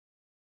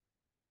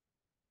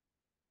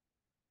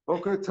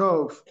Boker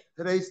Tov.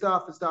 Today's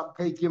daf is daf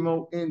Pei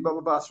Gimel in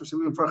Baba Basra.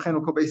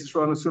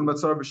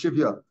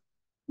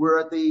 We're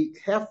at the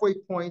halfway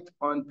point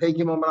on Pei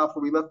Gimel Manaf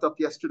where we left up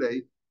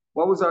yesterday.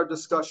 What was our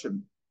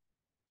discussion?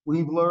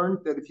 We've learned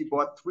that if you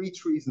bought 3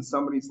 trees in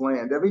somebody's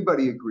land,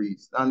 everybody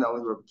agrees. Not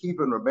only Rav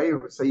Kiva and Rav Meir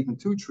would say even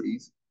 2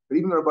 trees, but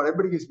even though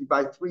everybody agrees, if you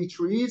buy 3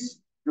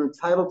 trees, you're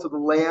entitled to the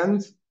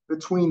land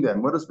between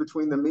them. What does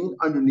between them mean?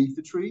 Underneath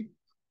the tree,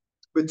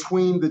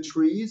 between the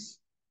trees,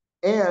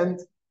 and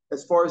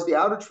as far as the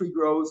outer tree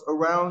grows,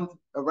 around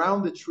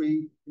the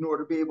tree in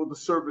order to be able to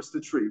service the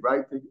tree,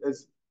 right?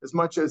 As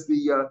much as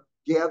the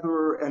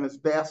gatherer and his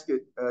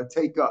basket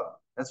take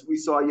up. That's what we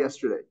saw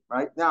yesterday,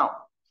 right? Now,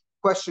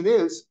 question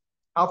is,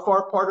 how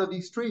far apart are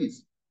these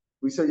trees?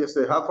 We said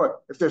yesterday, how far?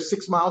 If they're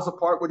 6 miles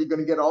apart, what are you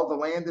going to get all the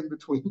land in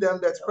between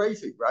them? That's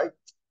crazy, right?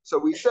 So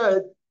we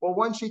said, well,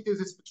 one sheet is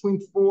it's between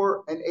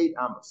 4 and 8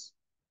 amos.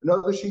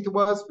 Another sheet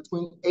was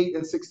between 8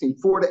 and 16,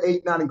 4 to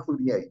 8, not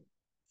including 8.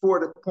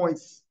 4 to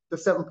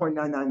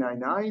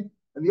 7.9999,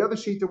 and the other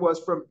sheet was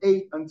from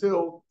 8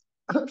 until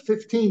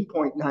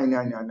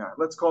 15.9999.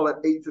 Let's call it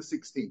 8 to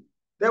 16.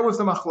 That was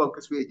the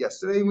machlokas we had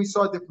yesterday, and we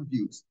saw different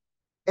views.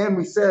 And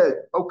we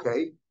said,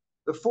 okay,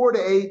 the 4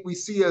 to 8, we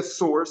see a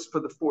source for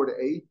the 4 to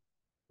 8.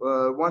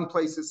 One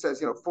place it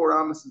says, 4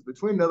 amos is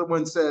between. Another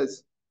one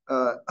says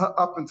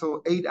up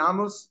until 8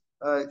 amos.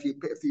 If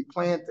you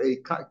plant a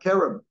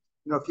kerem,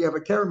 if you have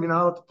a kerem, you're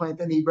not allowed to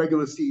plant any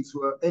regular seeds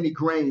or any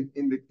grain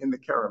in the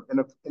kerem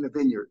in a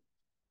vineyard.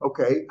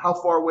 Okay, how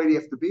far away do you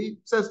have to be?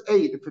 It says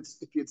 8.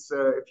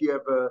 If you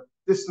have a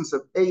distance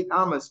of 8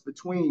 amos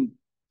between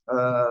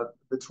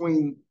let's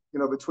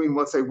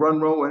say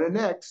one row and the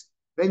next,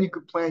 then you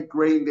could plant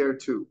grain there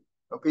too.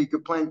 Okay, you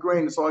could plant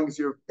grain as long as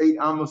you're 8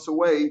 amos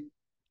away.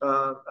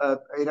 8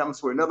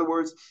 amos away. In other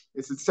words,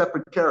 it's a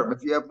separate kerem.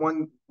 If you have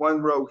one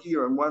row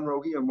here and one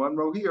row here and one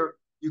row here,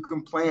 you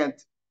can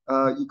plant.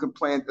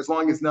 As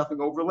long as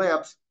nothing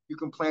overlaps. You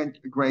can plant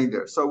grain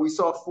there. So we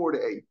saw 4 to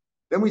 8.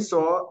 Then we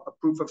saw a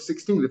proof of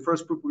 16. The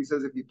first proof we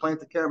says if you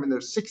plant a kerem and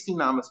there's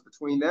 16 amos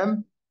between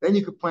them, then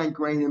you could plant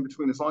grain in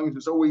between as long as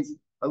there's always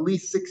at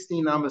least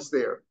 16 amos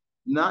there.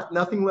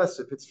 Nothing less.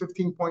 If it's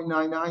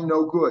 15.99,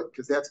 no good,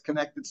 because that's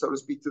connected, so to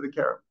speak, to the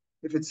kerem.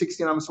 If it's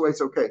 16 amos away,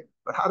 it's okay.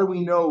 But how do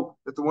we know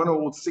that the one who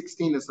holds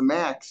 16 is the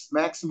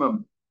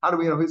maximum? How do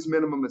we know his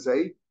minimum is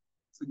 8?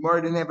 So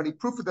Gemara didn't have any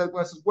proof of that.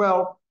 Gemara says,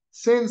 well,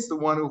 since the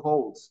one who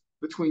holds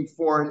between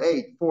 4 and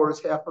 8, 4 is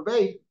half of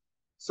 8,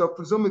 so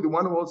presumably the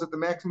one who holds at the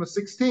maximum of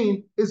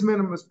 16, his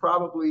minimum is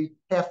probably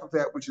half of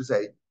that, which is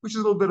 8, which is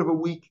a little bit of a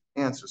weak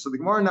answer. So the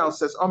Gemara now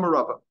says, Amar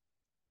Rava,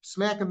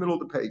 smack in the middle of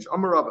the page,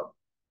 Amar Rava.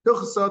 We're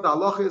going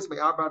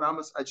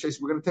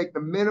to take the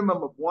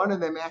minimum of one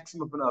and the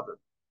maximum of another.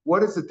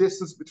 What is the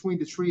distance between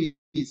the trees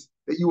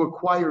that you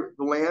acquire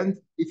the land?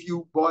 If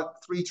you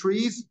bought 3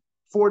 trees,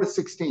 4 to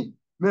 16,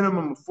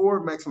 minimum of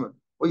 4, maximum.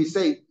 Well, we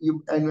say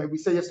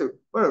yesterday,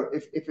 well,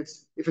 if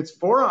it's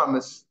 4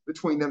 amos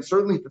between them,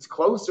 certainly if it's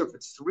closer, if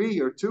it's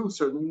 3 or 2,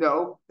 certainly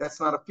no, that's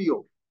not a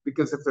field.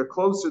 Because if they're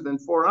closer than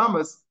 4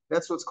 amos,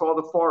 that's what's called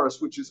a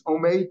forest, which is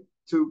omei,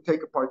 to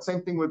take apart.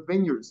 Same thing with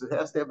vineyards. It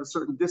has to have a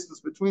certain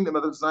distance between them,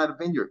 otherwise it's not a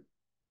vineyard.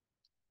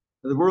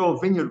 The rural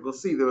vineyard, we'll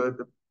see,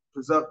 the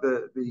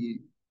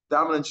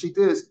dominant sheet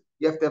is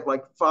you have to have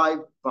like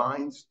 5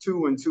 vines,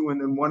 2 and 2, and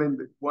then one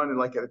in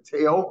like at a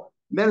tail.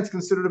 And then it's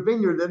considered a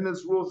vineyard. Then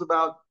there's rules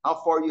about how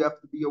far you have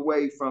to be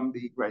away from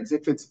the grains.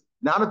 If it's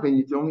not a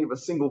vineyard, you only have a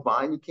single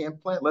vine, you can't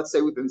plant. Let's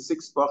say within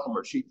 6 tvachim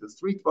or sheetas,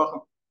 3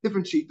 tvachim,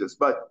 different sheetas.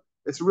 But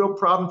it's a real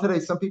problem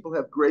today. Some people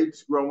have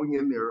grapes growing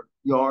in their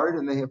yard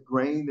and they have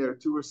grain there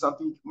too or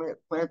something. You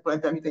can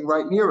plant anything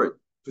right near it.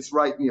 Just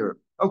right near it.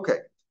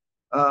 Okay,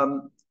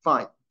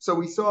 fine. So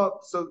we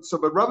saw,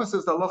 but Rava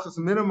says the halacha is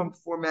minimum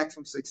 4,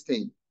 maximum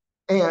 16.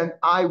 And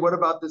what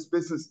about this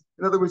business?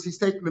 In other words, he's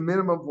taking the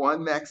minimum of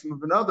 1, maximum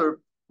of another.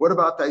 What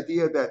about the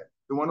idea that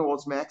the one who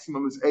holds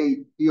maximum is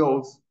 8, he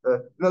holds,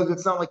 no,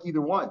 it's not like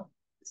either one.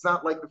 It's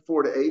not like the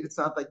 4 to 8, it's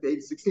not like the 8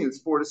 to 16, it's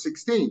 4 to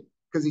 16,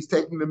 because he's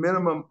taking the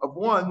minimum of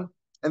 1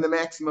 and the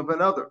maximum of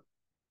another,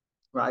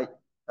 right?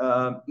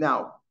 Why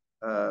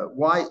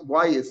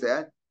is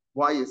that?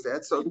 Why is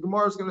that? So the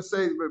Gemara is going to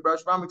say,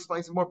 Rashbam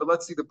explains it more, but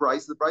let's see the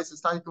Bryce. The Bryce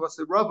is telling to us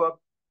that Rava,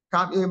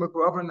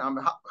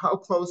 how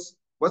close,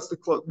 what's the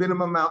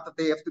minimum amount that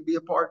they have to be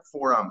apart?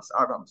 4 amos,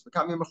 8 amos.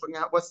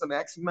 What's the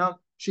maximum amount?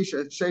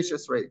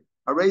 Sheshes rate.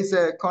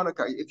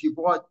 If you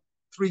bought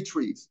 3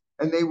 trees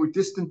and they were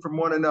distant from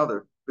one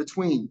another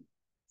between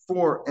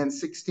 4 and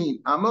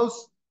 16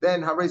 amos,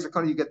 then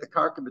you get the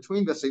karka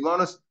between the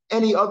seilonis.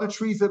 Any other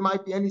trees that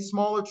might be, any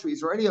smaller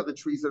trees or any other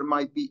trees that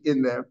might be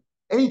in there,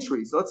 any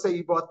trees. Let's say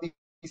you bought these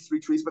 3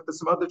 trees, but there's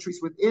some other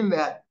trees within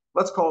that.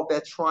 Let's call it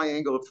that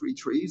triangle of 3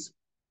 trees.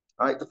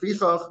 All right, the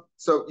fichach,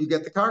 so you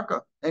get the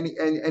karka,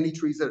 any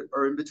trees that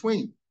are in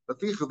between. The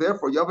fichach,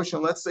 therefore,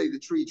 yavashan, let's say the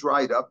tree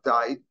dried up,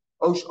 died,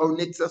 or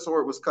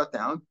it was cut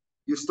down,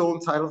 you're still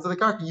entitled to the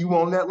karka. You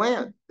own that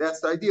land. That's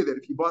the idea, that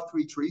if you bought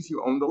 3 trees,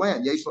 you own the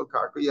land. Yeshlo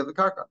karka, you have the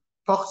karka.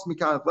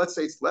 Let's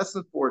say it's less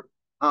than 4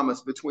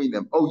 amos between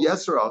them. Oh,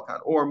 yes, or alkan,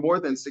 or more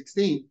than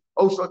 16.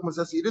 Oh, Shlomo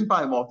says you didn't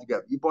buy them all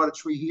together. You bought a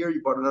tree here,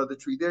 you bought another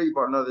tree there, you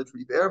bought another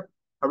tree there.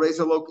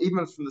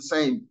 Even from the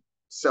same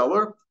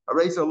seller.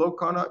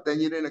 Then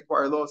you didn't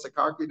acquire loas a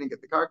karka, you didn't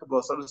get the karka,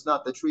 so it's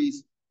not the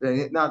trees,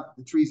 not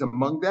the trees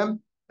among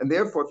them. And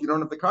therefore, if you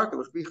don't have the karka,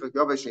 if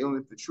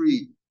the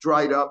tree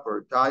dried up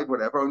or died,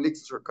 whatever, or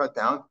nixes or cut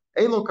down,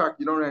 you don't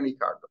have any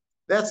karka.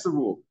 That's the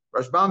rule.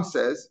 Rashbam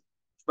says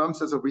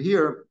over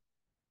here,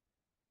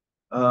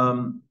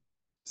 same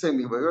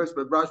thing, but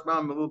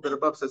Rashbam a little bit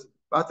above says,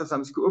 we hold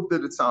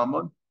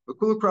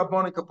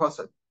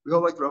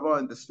like Rabban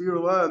in the sphere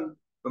alone,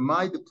 but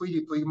my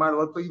deplete,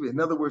 in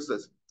other words,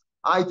 says,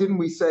 didn't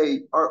we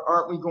say,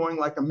 aren't we going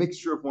like a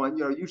mixture of one?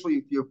 Usually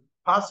if you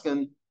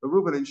paskin, the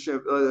Reuben and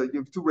Shiv, you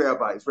have two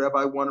rabbis,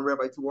 Rabbi 1 and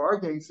Rabbi 2 are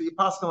arguing, so you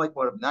paskin like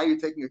one of them. Now you're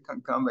taking a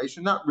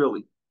combination. Not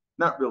really.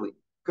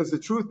 Because the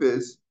truth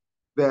is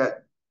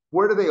that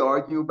what do they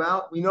argue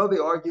about? We know they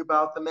argue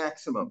about the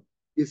maximum.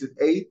 Is it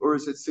 8 or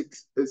is it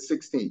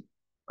 16?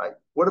 Right?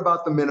 What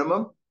about the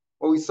minimum?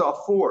 Well, we saw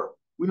 4.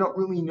 We don't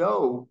really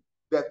know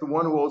that the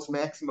one who holds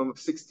maximum of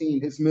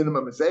 16, his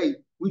minimum is 8.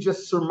 We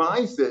just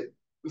surmised it.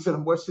 We said,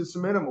 what's his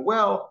minimum?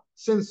 Well,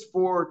 since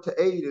 4 to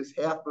 8 is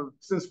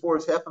since 4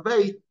 is half of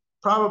 8,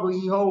 probably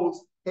he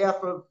holds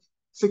half of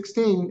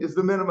 16 is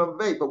the minimum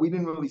of 8, but we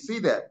didn't really see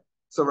that.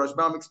 So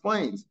Rashbam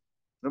explains,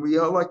 and we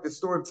all like the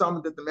story of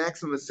Talmud that the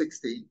maximum is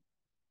 16.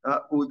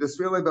 But what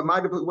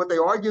they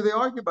argue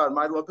about.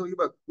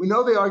 We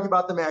know they argue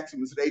about the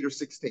maximum is at 8 or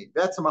 16.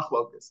 That's a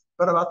machlokas.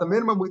 But about the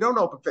minimum, we don't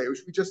know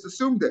beferish. We just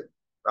assumed it,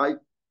 right?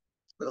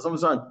 He's more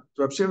below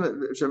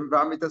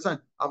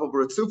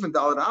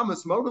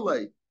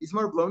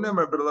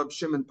nemer, but Rav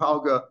Shimon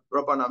Palga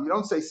Rabbanan. You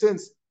don't say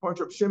since according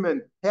to Rav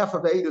Shimon half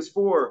of 8 is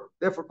 4,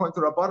 therefore according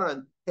to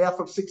Rabbanan half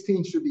of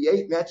 16 should be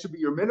 8, and that should be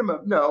your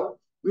minimum. No,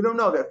 we don't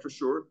know that for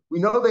sure. We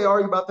know they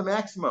argue about the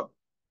maximum.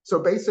 So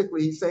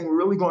basically, he's saying we're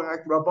really going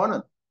back to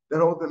Rabbanan.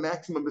 That the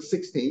maximum is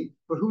 16,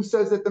 but who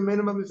says that the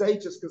minimum is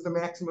 8 just because the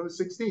maximum is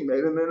 16?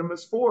 Maybe the minimum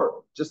is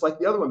 4, just like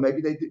the other one.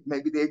 Maybe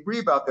they agree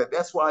about that.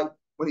 That's why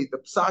when the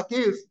psak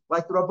is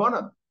like the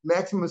Rabbanan,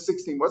 maximum is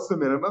 16. What's the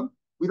minimum?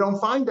 We don't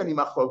find any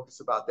machlokas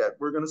about that.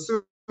 We're going to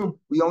assume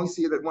we only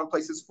see it at one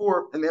place is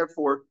 4, and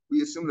therefore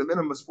we assume the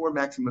minimum is 4,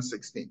 maximum is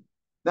 16.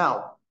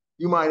 Now,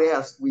 you might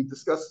ask, we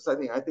discussed this,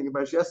 I think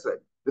about it yesterday.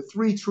 The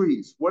 3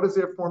 trees, what is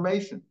their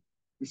formation?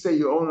 We say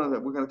you own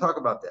that. We're going to talk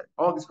about that.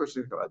 All these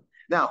questions come out.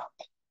 Now,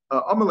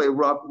 Amalei,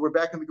 Rob, we're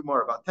back in the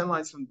Gemara, about 10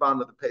 lines from the bottom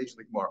of the page of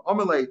the Gemara.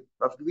 Amalei,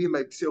 Rav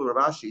Psil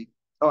Ravashi.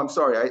 Oh, I'm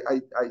sorry.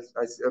 I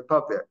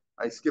above there.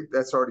 I skipped.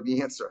 That's already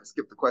the answer. I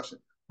skipped the question.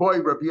 Boy,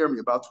 Rav Yirmiyah,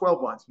 about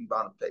 12 lines from the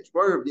bottom of the page.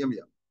 Boy, Rav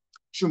Yirmiyah.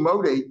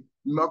 Shumode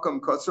Makam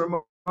Kotzer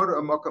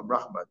Moda Makam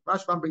Rahmat.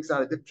 Rashbam brings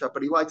out a different shot,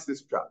 but he likes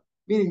this shot.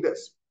 Meaning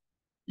this.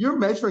 You're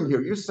measuring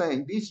here. You're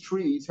saying these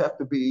trees have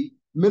to be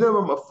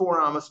minimum of 4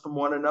 amas from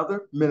one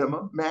another,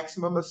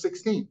 maximum of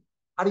 16.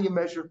 How do you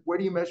measure? Where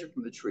do you measure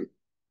from the tree?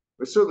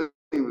 We're certainly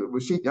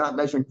you're not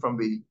measuring from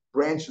the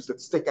branches that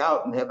stick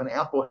out and have an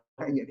apple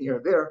hanging here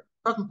or there.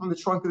 We're talking from the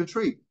trunk of the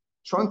tree.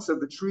 Trunks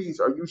of the trees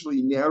are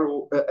usually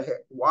narrow,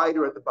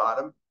 wider at the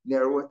bottom,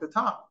 narrow at the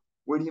top.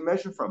 Where do you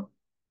measure from? Do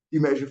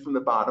you measure from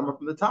the bottom or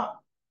from the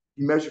top?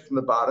 If you measure from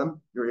the bottom,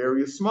 your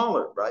area is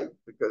smaller, right?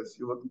 Because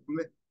you're looking from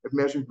if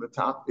measuring from the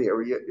top, the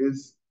area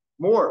is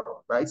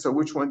more, right? So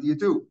which one do you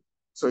do?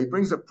 So he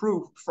brings a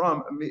proof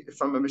from a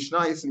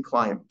Mishnayos in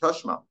Klayim,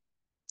 Tashma.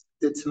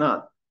 It's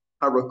not.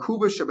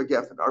 Harakuba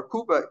shebagefen.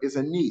 Arkuba is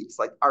a knee. It's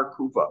like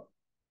Arkuva.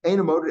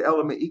 Einamoded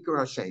element ikar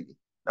hasheni.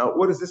 Now,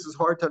 this is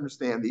hard to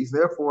understand these.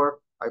 Therefore,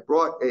 I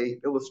brought a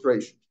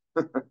illustration.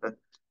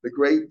 The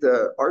great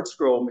art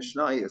scroll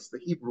Mishnayos, the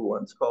Hebrew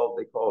ones, they call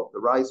it the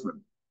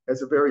Reisman,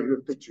 has a very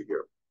good picture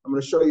here. I'm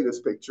going to show you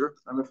this picture.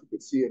 I don't know if you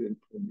can see it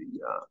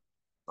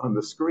on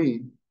the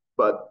screen,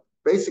 but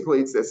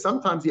basically it says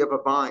sometimes you have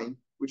a vine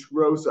which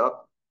grows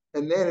up,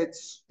 and then it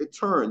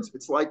turns.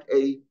 It's like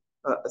an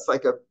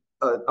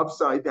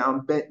upside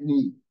down bent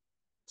knee.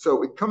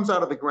 So it comes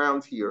out of the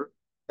ground here,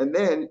 and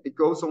then it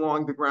goes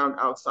along the ground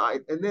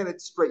outside, and then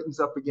it straightens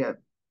up again.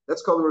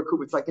 That's called a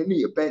recoup. It's like a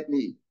knee, a bent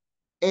knee.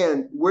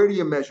 And where do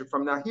you measure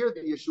from? Now here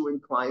the issue in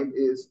Klein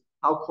is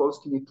how close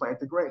can you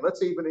plant a grain? Let's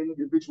say even an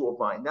individual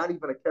vine, not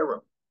even a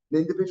kerem. An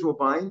individual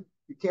vine,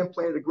 you can't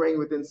plant a grain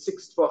within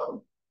 6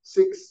 tvachim,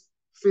 6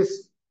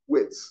 fist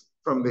widths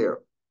from there.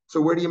 So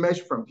where do you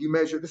measure from? Do you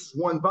measure, this is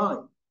one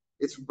vine.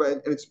 It's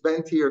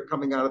bent here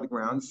coming out of the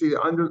ground. See,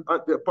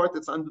 the part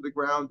that's under the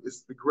ground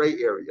is the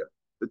gray area.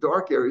 The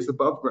dark area is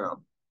above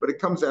ground. But it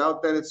comes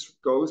out, then it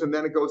goes, and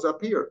then it goes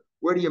up here.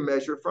 Where do you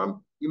measure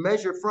from? You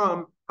measure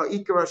from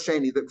ha'ikar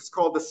hasheni, that's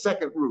called the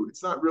second root.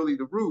 It's not really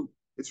the root.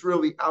 It's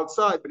really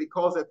outside, but he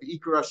calls that the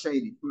ikar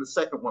hasheni, from the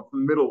second one,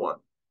 from the middle one.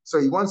 So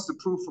he wants to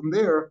prove from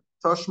there,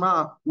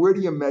 Tashma, where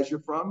do you measure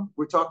from?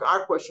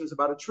 Our question is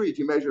about a tree.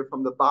 Do you measure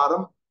from the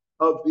bottom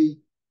of the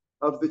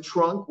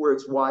trunk where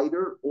it's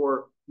wider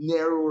or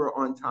narrower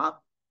on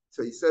top?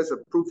 So he says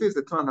the proof is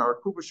the Tanar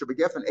Kuba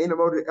Shabagefen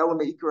Einamoda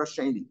Elame Ikar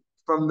Hasheni,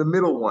 from the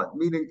middle one,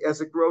 meaning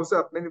as it grows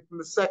up, meaning from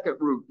the second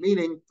root,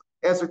 meaning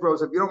as it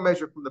grows up. You don't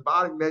measure from the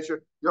bottom,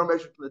 you don't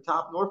measure from the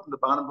top nor from the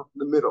bottom, but from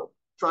the middle.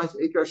 Trying to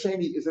Ikar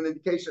Sheni is an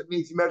indication. It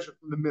means you measure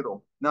from the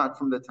middle, not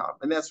from the top.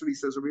 And that's what he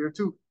says over here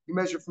too. You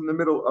measure from the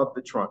middle of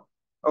the trunk.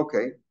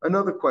 Okay,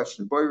 another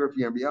question. Boy, Rav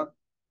Yirmiyah.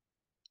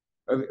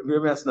 Let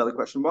me ask another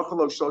question.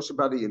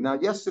 Now,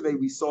 yesterday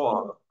we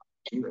saw.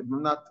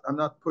 I'm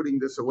not putting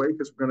this away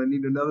because we're going to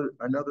need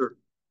another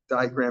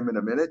diagram in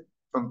a minute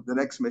from the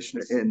next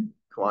Mishnah in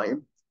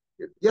Klayim.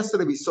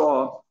 Yesterday we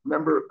saw.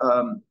 Remember,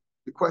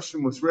 the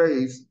question was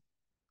raised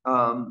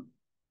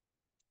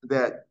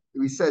that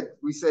we said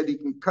he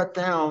can cut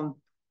down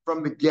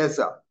from the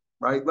geza,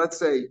 right? Let's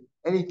say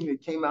anything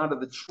that came out of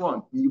the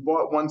trunk. You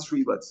bought one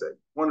tree, let's say,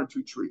 one or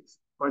two trees.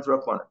 Points are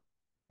up on it.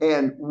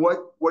 And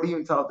what are you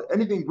entitled to?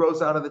 Anything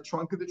grows out of the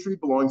trunk of the tree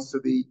belongs to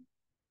the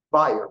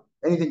buyer.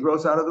 Anything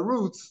grows out of the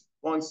roots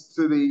belongs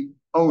to the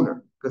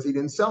owner because he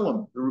didn't sell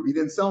them. He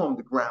didn't sell them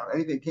the ground.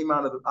 Anything that came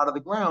out of the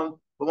ground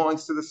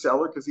belongs to the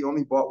seller because he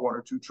only bought one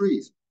or two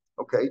trees.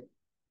 Okay.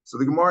 So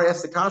the Gemara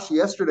asked the Kasha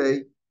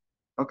yesterday,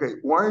 okay,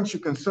 why aren't you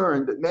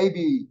concerned that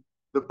maybe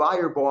the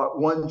buyer bought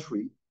one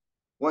tree?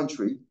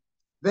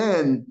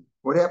 Then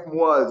what happened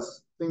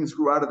was things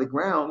grew out of the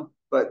ground,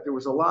 but there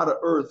was a lot of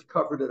earth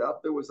covered it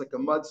up. There was like a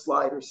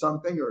mudslide or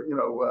something, or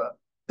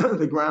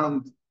the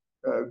ground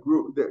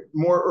grew.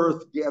 More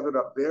earth gathered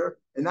up there,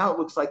 and now it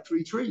looks like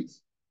three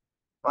trees.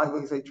 Why do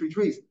you say three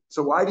trees?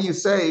 So why do you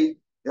say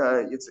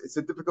it's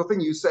a difficult thing?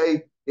 You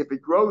say if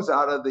it grows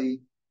out of the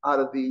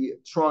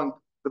trunk,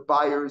 the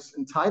buyer's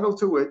entitled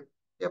to it.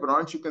 Yeah, but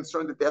aren't you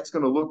concerned that that's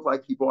going to look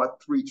like he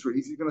bought three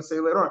trees? He's going to say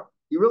later on,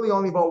 he really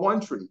only bought one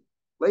tree.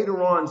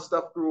 Later on,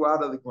 stuff grew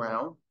out of the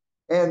ground,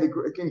 and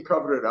it can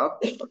cover it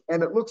up,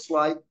 and it looks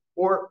like,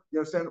 or you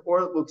understand,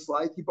 or it looks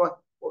like he bought,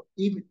 or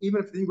even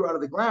if it didn't grow out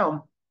of the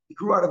ground, it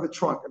grew out of the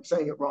trunk. I'm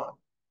saying it wrong.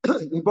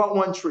 He bought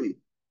one tree.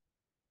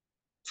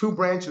 Two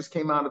branches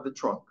came out of the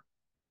trunk,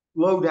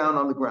 low down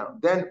on the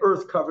ground. Then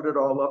earth covered it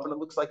all up, and it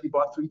looks like he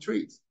bought three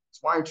trees.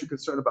 So why aren't you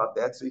concerned about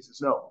that? So he says,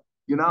 no,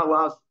 you're not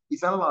allowed.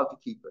 He's not allowed to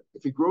keep it.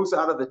 If it grows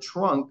out of the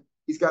trunk,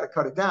 he's got to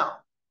cut it down.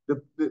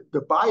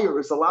 The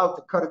buyer is allowed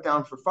to cut it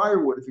down for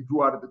firewood if it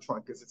grew out of the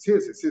trunk because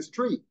it's his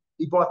tree.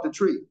 He bought the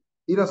tree.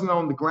 He doesn't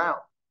own the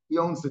ground. He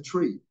owns the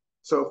tree.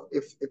 So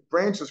if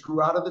branches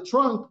grew out of the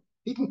trunk,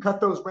 he can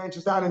cut those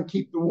branches down and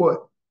keep the wood.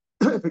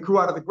 If it grew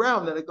out of the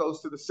ground, then it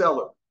goes to the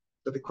seller.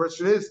 But the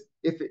question is,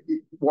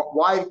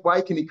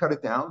 why can he cut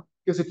it down?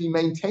 Because if he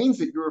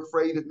maintains it, you're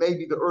afraid that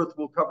maybe the earth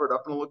will cover it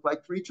up and it'll look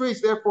like three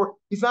trees. Therefore,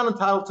 he's not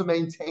entitled to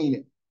maintain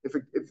it. If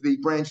the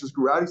branches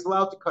grew out, he's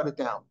allowed to cut it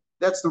down.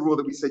 That's the rule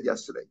that we said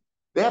yesterday.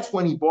 That's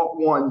when he bought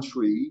one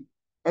tree,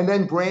 and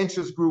then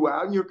branches grew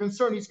out, and you're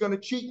concerned he's going to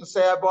cheat and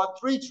say, I bought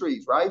three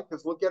trees, right?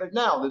 Because look at it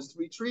now. There's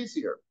three trees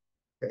here.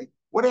 Okay.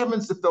 What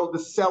happens if, though, the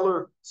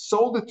seller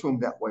sold it to him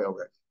that way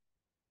already?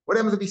 What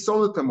happens if he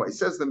sold it to him that way?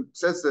 Says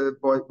the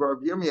Rav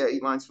Yirmiyah,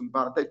 8 lines from the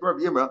bottom page. Rav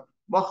Yirmiyah,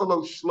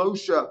 Machalo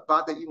Shlosha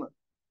Bada Ilan.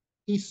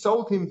 He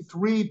sold him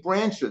three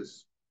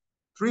branches.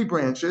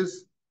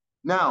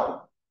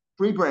 Now,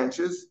 3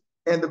 branches,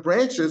 and the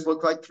branches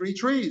look like 3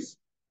 trees,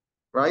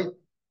 right?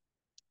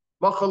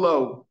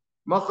 Machalo,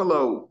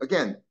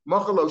 again,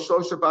 Machalo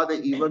Shlosha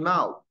Bada Ilan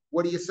now.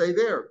 What do you say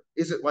there?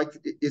 Is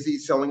he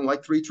selling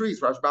like 3 trees?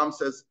 Rashbam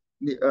says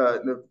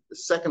the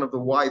second of the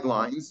wide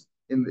lines,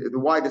 in the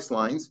widest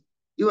lines,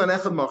 Ilan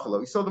Echad Machalo.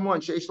 He sold him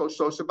one, Sheishlo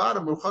Shlosha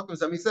Bada, Murchakim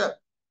Zamizeh.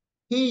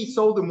 He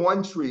sold him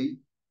one tree,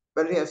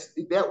 but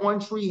that one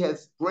tree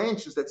has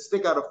branches that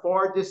stick out a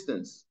far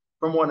distance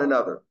from one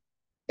another.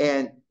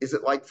 And is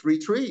it like 3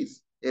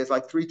 trees? It's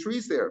like 3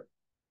 trees there.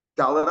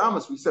 Dalet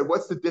Amos, we said,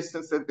 what's the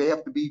distance that they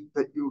have to be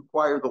that you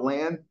acquire the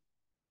land?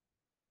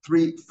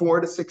 4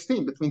 to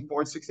 16, between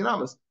 4 and 16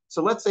 Amos.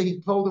 So let's say he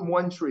told him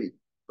one tree,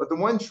 but the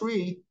one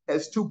tree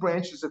has 2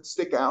 branches that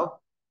stick out,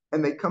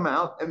 and they come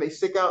out, and they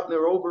stick out, and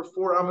they're over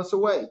 4 Amos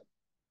away.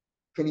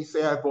 Can he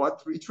say, I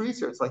bought 3 trees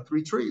here? It's like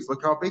 3 trees.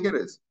 Look how big it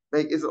is.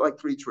 Is it like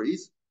 3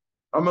 trees?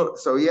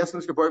 So he asked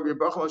Mr.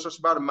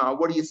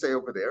 What do you say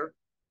over there?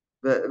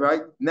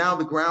 Right now,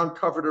 the ground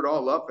covered it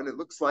all up, and it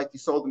looks like he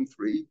sold him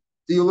 3.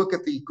 Do you look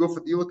at the goof?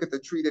 Do you look at the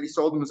tree that he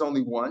sold him is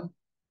only 1,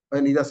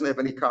 and he doesn't have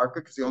any karka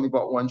because he only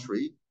bought 1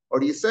 tree? Or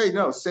do you say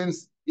no?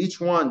 Since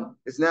each one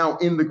is now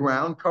in the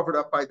ground, covered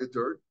up by the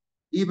dirt,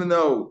 even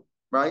though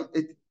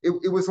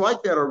it was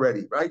like that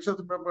already, right?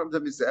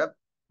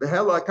 The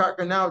hella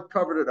karka now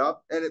covered it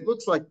up, and it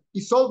looks like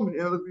he sold him.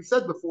 Like we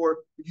said before,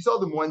 if you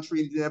sold him 1 tree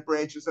and didn't have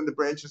branches, and the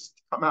branches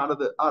come out of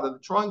the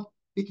trunk,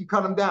 he can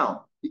cut them down.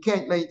 He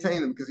can't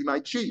maintain them because he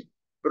might cheat.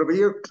 But over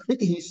here,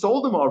 he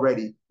sold them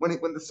already.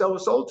 When the seller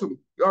sold to him,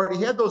 he already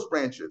had those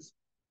branches.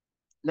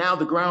 Now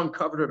the ground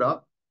covered it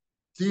up.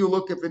 Do you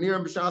look at Veneer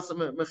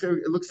B'Shasam?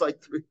 It looks like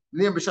 3.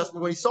 Veneer B'Shasam,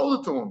 when he sold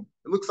it to him,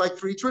 it looks like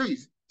 3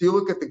 trees. Do you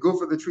look at the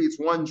goof of the tree? It's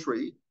 1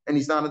 tree, and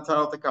he's not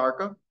entitled to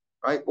karka,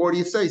 right? Or do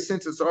you say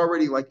since it's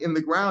already like in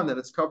the ground and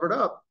it's covered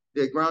up,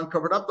 the ground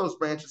covered up those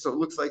branches, so it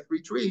looks like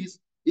 3 trees,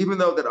 even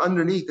though that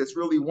underneath it's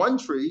really 1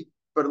 tree,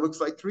 but it looks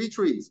like 3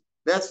 trees.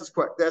 That's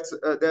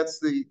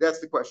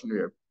the question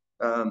here.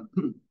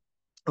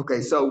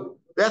 Okay, so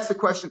that's the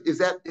question. Is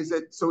that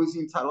so? Is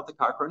he entitled to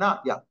karka or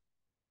not? Yeah.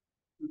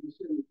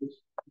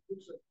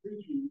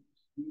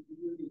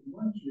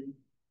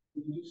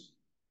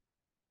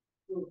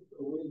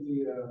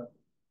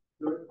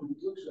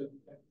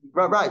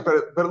 Right.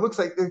 But it looks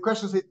like the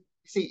question is,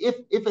 see, if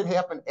it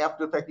happened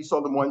after the fact, he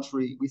sold him one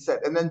tree, we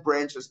said, and then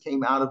branches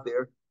came out of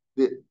there,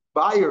 the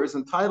buyer is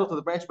entitled to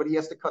the branch, but he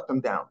has to cut them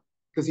down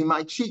because he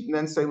might cheat and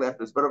then say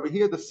lefters. But over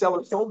here, the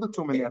seller sold it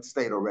to him in that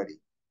state already.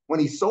 When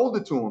he sold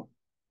it to him,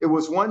 it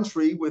was one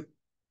tree with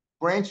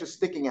branches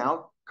sticking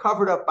out,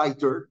 covered up by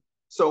dirt.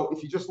 So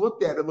if you just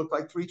looked at it, it looked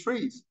like three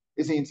trees.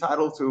 Is he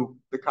entitled to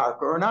the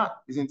karka or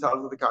not? Is he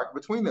entitled to the karka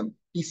between them?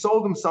 He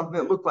sold him something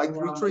that looked like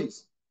three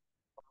trees.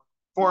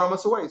 4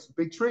 amos away. It's a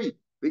big tree.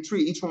 Big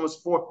tree. Each one was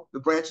 4. The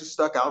branches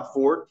stuck out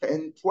 4,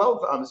 10,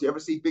 12 amos. You ever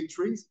see big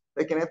trees?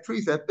 They can have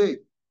trees that big.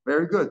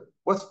 Very good.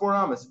 What's 4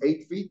 amos?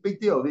 8 feet. Big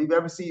deal. Do you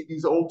ever see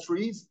these old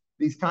trees?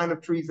 These kind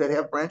of trees that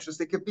have branches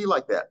that could be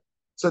like that.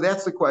 So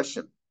that's the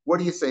question. What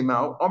do you say,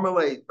 Mao?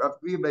 Omerle,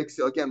 Rav Meir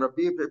Shapiro again. Rav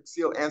Meir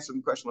Shapiro answered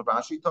the question of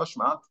Ashi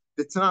Toshma.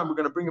 The Tanam, we're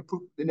going to bring a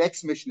proof. The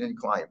next mission in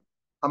Klayim.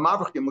 Now,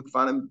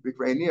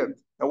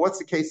 what's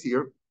the case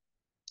here?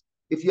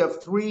 If you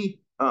have three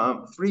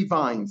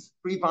vines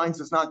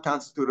does not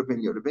constitute a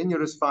vineyard. A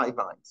vineyard is 5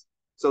 vines.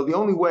 So the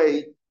only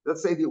way,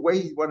 let's say the way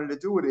he wanted to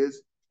do it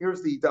is,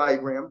 here's the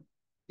diagram.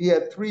 He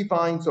had 3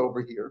 vines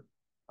over here.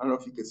 I don't know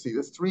if you can see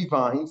this, 3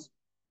 vines.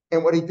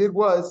 And what he did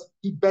was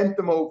he bent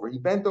them over. He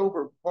bent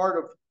over part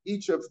of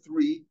each of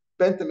 3,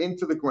 bent them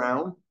into the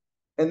ground,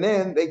 and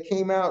then they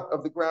came out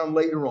of the ground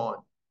later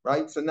on,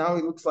 right? So now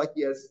he looks like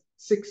he has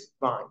 6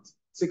 vines.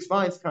 6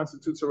 vines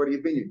constitutes already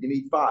a vineyard. You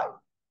need 5.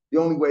 The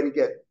only way to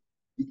get,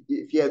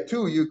 if you had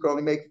 2, you could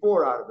only make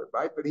 4 out of it,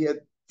 right? But he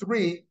had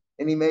 3,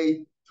 and he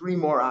made 3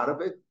 more out of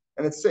it,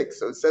 and it's 6.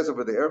 So it says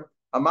over there,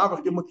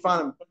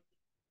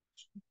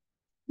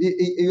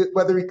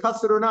 whether he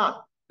cuts it or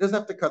not, he doesn't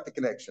have to cut the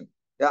connection.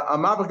 Yeah,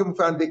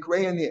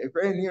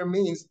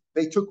 means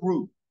they took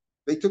root.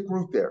 They took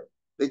root there.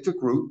 They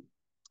took root,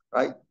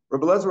 right?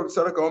 If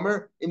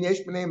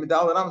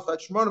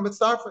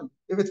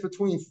it's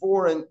between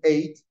 4 and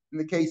 8, in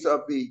the case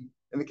of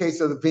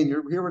the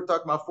vineyard, here we're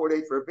talking about 4 to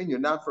 8 for a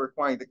vineyard, not for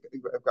acquiring the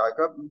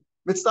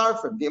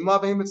mitzdarfen.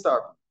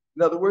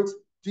 In other words,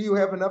 do you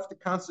have enough to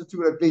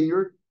constitute a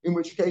vineyard? In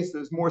which case,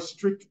 there's more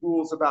strict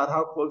rules about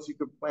how close you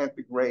can plant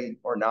the grain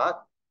or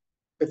not.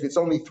 If it's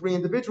only 3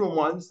 individual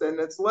ones, then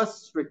it's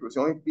less strict rules.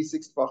 You only have to be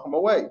 6 tefachim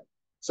away.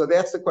 So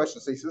that's the question.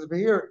 So he says over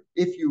here,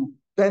 if you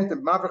bent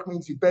it, mavrach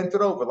means you bent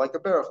it over like a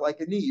berach, like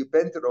a knee. You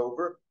bent it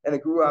over, and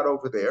it grew out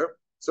over there.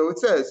 So it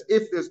says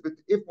if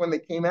when they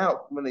came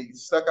out, when they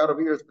stuck out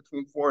over here, it's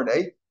between 4 and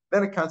 8,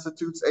 then it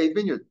constitutes a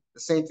vineyard.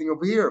 The same thing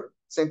over here.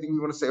 Same thing we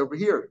want to say over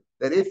here.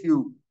 That if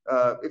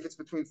it's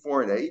between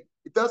 4 and 8,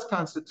 it does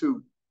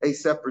constitute a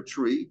separate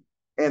tree,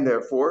 and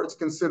therefore it's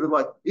considered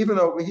like, even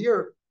over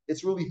here,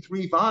 it's really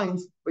 3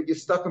 vines, but you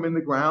stuck them in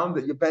the ground,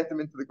 that you bent them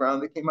into the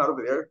ground, they came out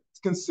over there,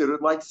 it's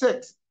considered like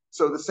 6.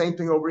 So the same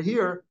thing over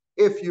here,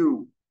 if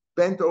you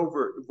bent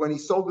over, when he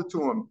sold it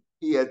to him,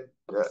 he had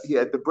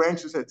the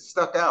branches had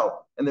stuck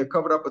out and they're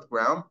covered up with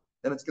ground,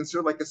 then it's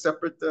considered like a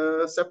separate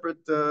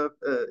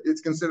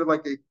it's considered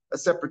like a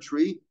separate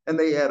tree, and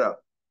they add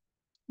up.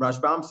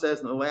 Rashbam says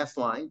in the last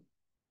line,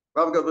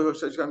 Rashbam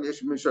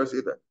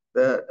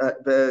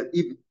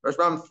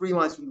 3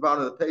 lines from the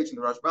bottom of the page in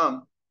the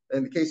Rashbam,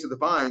 in the case of the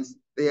vines,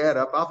 they add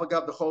up.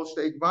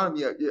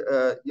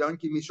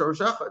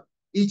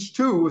 Each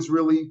 2 is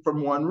really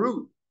from 1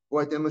 root. The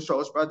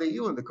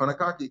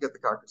konakaki, you get the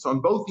karka. So in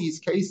both these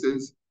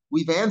cases,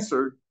 we've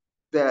answered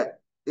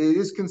that it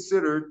is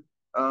considered.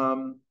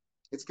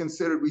 It's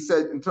considered. We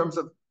said in terms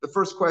of the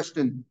first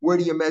question, where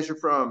do you measure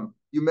from?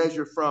 You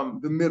measure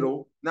from the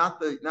middle, not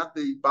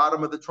the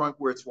bottom of the trunk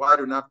where it's wide,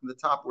 or not from the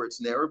top where it's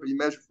narrow, but you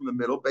measure from the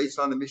middle based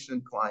on the mission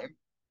and climb.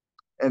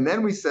 And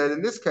then we said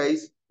in this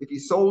case, if you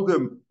sold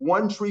him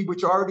 1 tree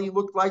which already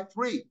looked like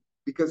 3,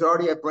 because it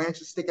already had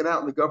branches sticking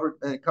out and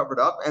covered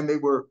up, and they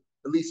were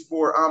at least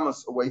 4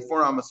 amos away,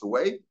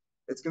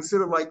 it's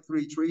considered like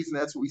 3 trees, and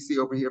that's what we see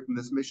over here from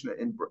this Mishnah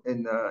in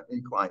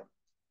Klein.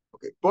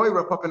 Okay, boy,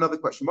 wrap up another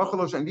question.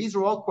 And these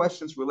are all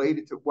questions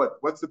related to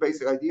what's the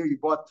basic idea? You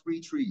bought 3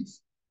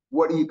 trees.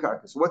 What do you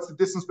carcass? What's the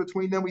distance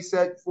between them? We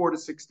said 4 to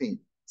 16.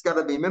 It's got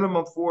to be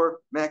minimum 4,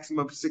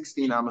 maximum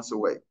 16 amos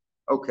away.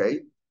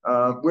 Okay.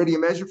 Where do you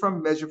measure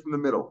from? Measure from the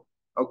middle.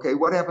 Okay,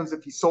 what happens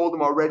if you sold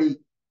them already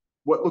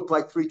what looked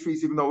like 3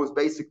 trees, even though it was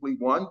basically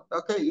 1?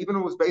 Okay, even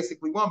if it was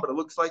basically 1, but it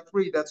looks like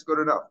 3, that's good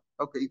enough.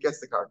 Okay, he gets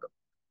the karka.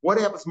 What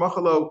happens,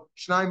 machalo,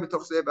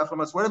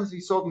 what happens if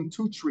he sold him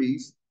 2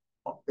 trees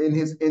in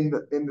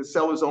the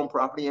seller's own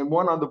property and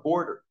 1 on the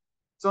border?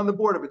 It's on the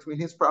border between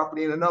his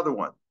property and another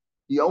one.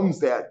 He owns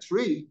that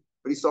tree,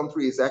 but he sold him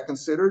 3. Is that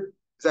considered?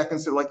 Is that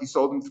considered like he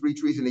sold him 3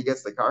 trees and he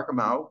gets the karka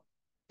mao?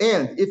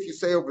 And if you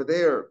say over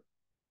there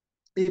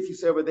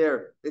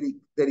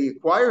that he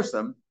acquires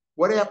them,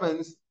 what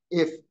happens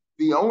if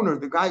the owner,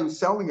 the guy who's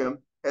selling him,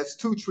 has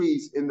 2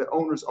 trees in the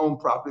owner's own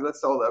property?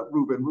 Let's sell that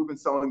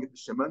Reuben's selling it to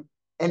Shimon,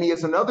 and he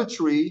has another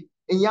tree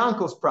In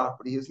Yankel's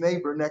property, his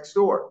neighbor next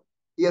door,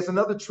 he has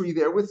another tree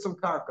there with some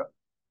karka,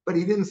 but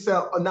he didn't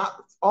sell.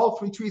 Not all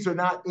three trees are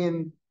not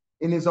in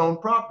his own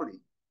property.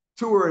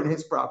 Two are in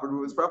his property,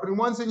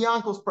 One's in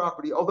Yankel's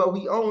property, although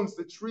he owns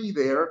the tree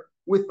there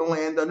with the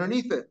land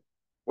underneath it.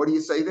 What do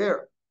you say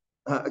there?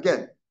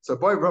 Again, so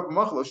boy, and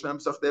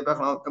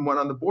one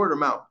on the border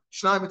mount.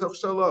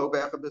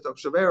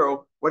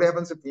 What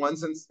happens if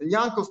one's in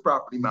Yankel's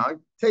property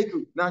mount?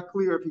 Not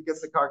clear if he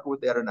gets the karka with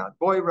that or not.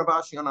 Boy,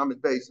 Ravashi on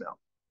Amid base now.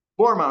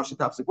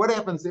 What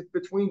happens if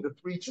between the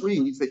three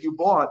trees that you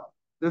bought,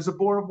 there's a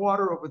bore of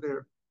water over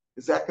there?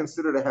 Is that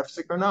considered a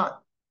hefsek or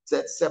not? Is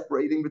that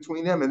separating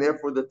between them, and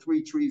therefore the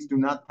three trees do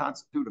not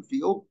constitute a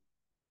field?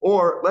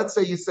 Or let's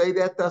say you say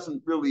that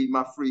doesn't really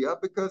mafria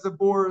because a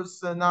bore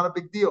is not a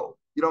big deal.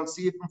 You don't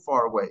see it from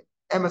far away.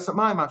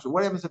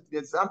 What happens if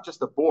it's not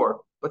just a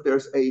bore, but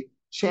there's a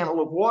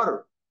channel of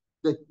water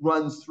that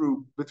runs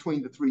through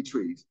between the three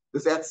trees?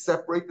 Does that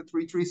separate the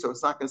three trees so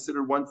it's not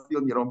considered one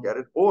field and you don't get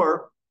it?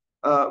 Or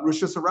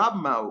Rosh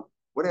Hashanah,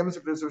 what happens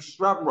if there's a Rosh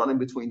Hashanah running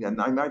between them?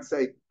 Now, I might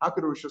say, how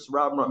could a Rosh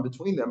Hashanah run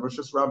between them? Rosh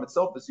Hashanah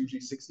itself is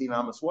usually 16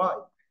 amos wide.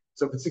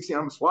 So if it's 16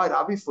 amos wide,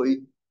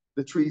 obviously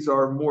the trees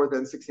are more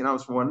than 16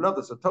 amos from one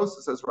another. So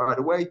Tosa says right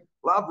away,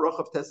 Lav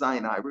Rochav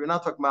Tezayin. We're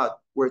not talking about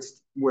where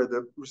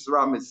the Rosh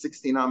Hashanah is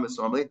 16 amos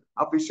normally.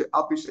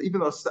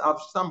 Even though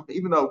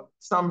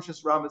Stam Rosh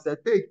Hashanah is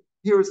that big,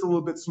 here it's a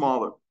little bit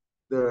smaller.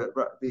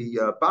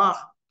 The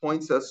Bach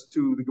points us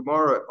to the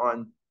Gemara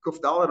on Kuf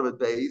Dalet of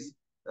days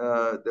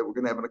that we're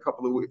going to have in a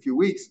few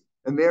weeks,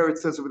 and there it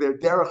says over there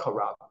Derech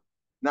Harab,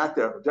 not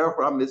Derech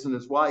Harab isn't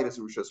as wide as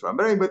Rosh Hashanah.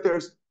 But anyway,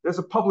 there's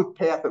a public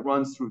path that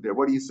runs through there.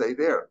 What do you say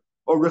there?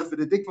 Or Richva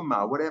de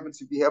Dikvamau. What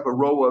happens if you have a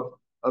row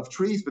of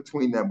trees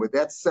between them? Would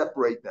that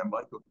separate them?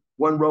 Like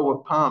one row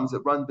of palms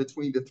that run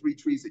between the three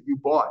trees that you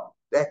bought?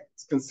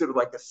 That's considered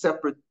like a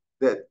separate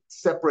that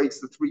separates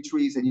the three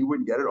trees, and you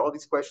wouldn't get it. All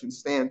these questions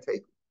stand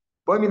taken.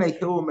 What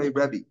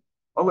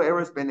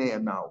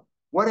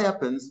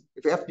happens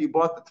if after you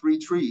bought the three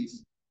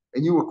trees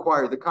and you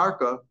acquired the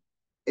karka,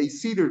 a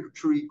cedar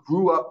tree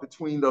grew up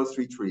between those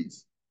three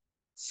trees?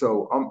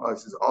 So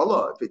says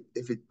Allah,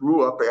 if it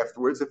grew up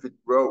afterwards, if it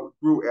grew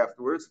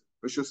afterwards,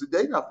 it's just a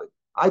day nothing.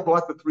 I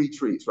bought the three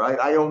trees, right?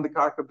 I own the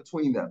karka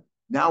between them.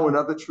 Now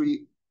another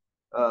tree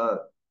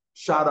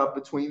shot up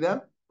between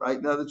them, right?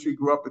 Another tree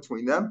grew up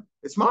between them.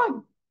 It's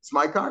mine. It's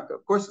my karka.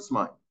 Of course it's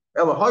mine.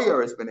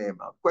 Elahoyer has been aimed.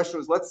 The question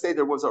was, let's say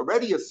there was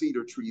already a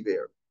cedar tree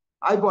there.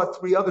 I bought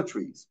three other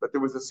trees, but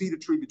there was a cedar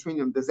tree between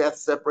them. Does that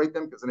separate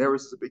them? Because an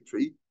eris is a big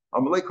tree.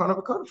 Of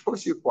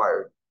course you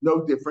acquired.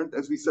 No different,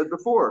 as we said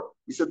before.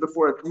 We said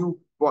before, if you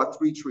bought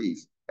three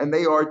trees and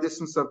they are a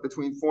distance of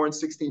between 4 and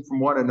 16 from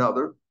one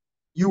another,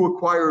 you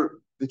acquire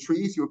the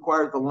trees, you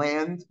acquire the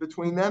land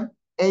between them,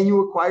 and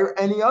you acquire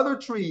any other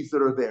trees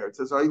that are there. It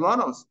says,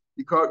 Ailanos,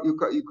 you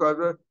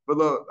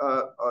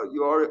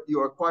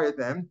acquire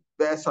them.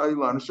 That's how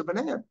Ilana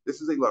Shabanam. This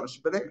is Ilana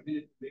Shabanam.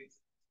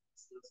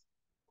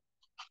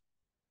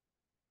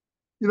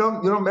 You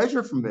don't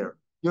measure from there.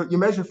 You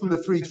measure from the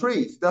three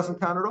trees. It doesn't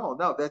count at all.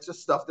 No, that's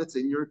just stuff that's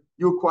in you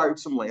acquired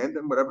some land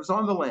and whatever's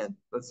on the land.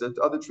 That's the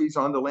other trees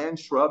on the land,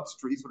 shrubs,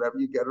 trees, whatever,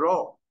 you get it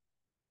all.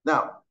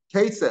 Now,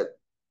 Kate said,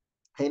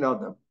 hey, no,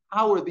 them.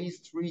 How are these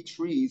three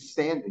trees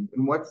standing?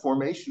 In what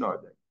formation are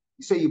they?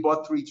 You say you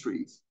bought three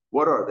trees.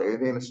 What are they? Are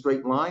they in a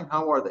straight line?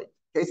 How are they?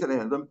 Kate said,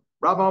 them.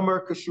 Rav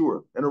Meir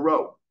Shapiro, in a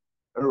row.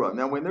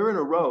 Now, when they're in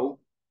a row,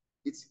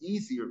 it's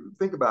easier.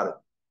 Think about it.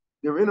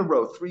 They're in a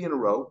row, three in a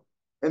row.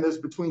 And there's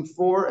between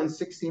 4 and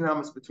 16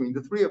 amos between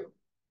the three of them,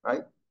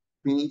 right?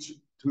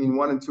 Between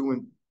 1 and 2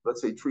 and, let's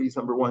say, trees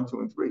number 1, 2,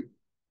 and 3.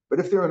 But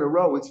if they're in a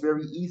row, it's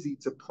very easy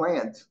to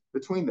plant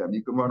between them.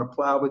 You can run a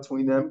plow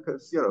between them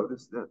because,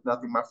 there's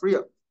nothing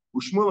mafria.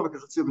 Ushmula,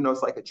 because it's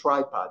like a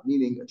tripod,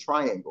 meaning a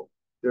triangle.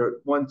 They're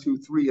 1, 2,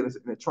 3 in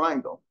a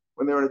triangle.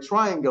 When they're in a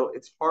triangle,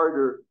 it's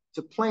harder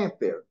to plant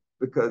there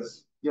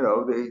because,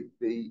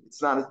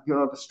 it's not, you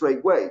don't have a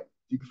straight way.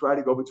 You can try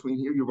to go between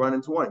here, you run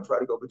into one. You try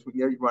to go between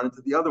here, you run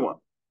into the other one.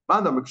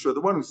 I'm sure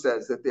the one who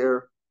says that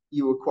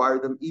you acquire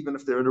them even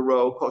if they're in a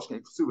row,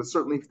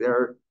 certainly if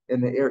they're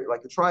in the area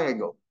like a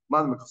triangle.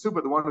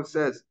 The one who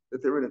says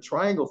that they're in a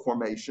triangle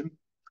formation,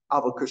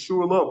 but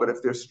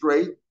if they're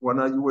straight,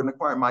 you wouldn't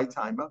acquire my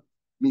timer.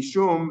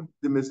 Mishum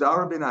the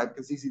mizdara benai,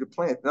 because it's easy to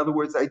plant. In other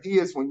words, the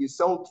idea is when you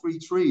sell three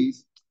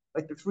trees,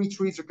 like the three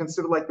trees are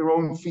considered like their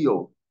own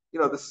field.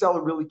 The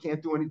seller really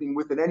can't do anything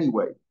with it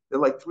anyway. They're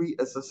like three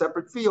as a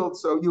separate field,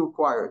 so you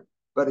acquire it.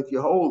 But if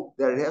you hold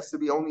that it has to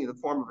be only in the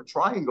form of a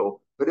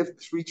triangle, but if the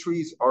three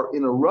trees are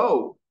in a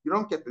row, you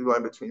don't get the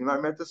line between them. I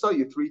meant to sell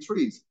you three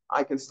trees.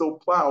 I can still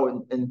plow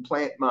and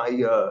plant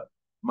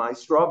my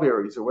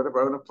strawberries or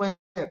whatever I want to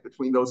plant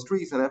between those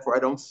trees, and therefore I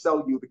don't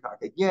sell you the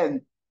karka.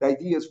 Again, the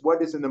idea is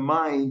what is in the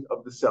mind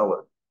of the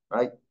seller,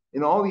 right?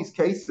 In all these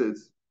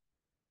cases,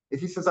 if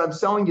he says, I'm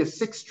selling you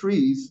 6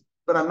 trees,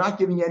 but I'm not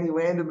giving you any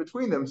land in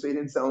between them, so you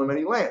didn't sell him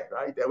any land,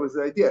 right? That was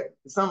the idea.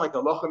 It's not like a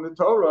loch in the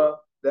Torah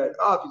that,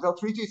 if you sell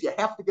 3 trees, you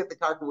have to get the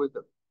karka with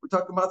them. We're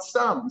talking about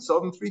stam. You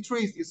sold them 3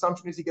 trees. The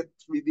assumption is you get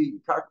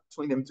the karka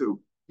between them too.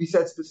 he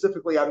said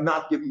specifically, I'm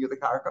not giving you the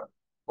karka.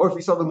 Or if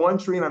you sold them one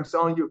tree and I'm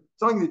selling you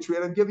the tree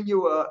and I'm giving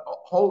you a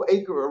whole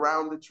acre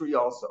around the tree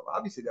also.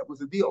 Obviously, that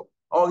was a deal.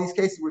 All these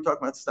cases we're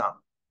talking about stam.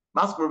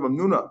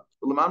 The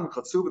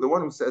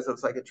one who says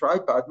it's like a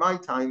tripod, my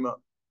time,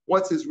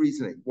 what's his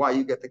reasoning? Why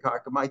you get the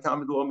karka? My time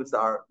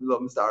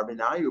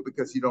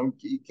because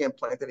you can't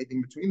plant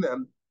anything between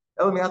them.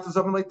 Let's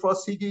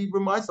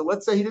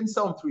say he didn't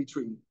sell him 3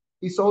 trees.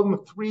 He sold him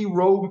 3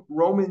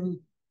 Roman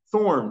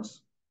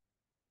thorns,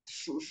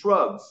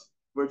 shrubs,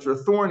 which are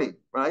thorny,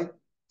 right?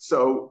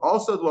 So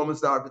also the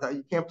lomas dar,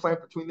 you can't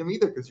plant between them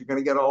either because you're going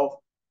to get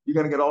all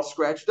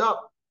scratched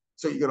up.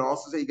 So you're going to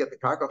also say you get the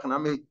karka,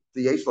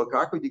 the yeshlo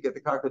karka, you get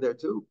the karka there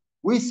too.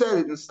 We said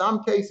it in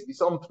some case, if you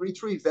sold them 3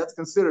 trees, that's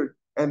considered,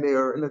 and they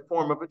are in the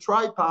form of a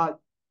tripod,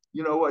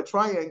 a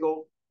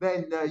triangle,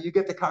 then you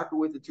get the karka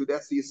with it too.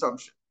 That's the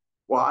assumption.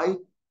 Why?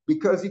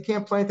 Because you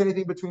can't plant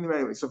anything between them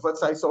anyway. So if let's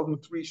say I sold them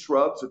 3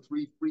 shrubs or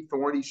three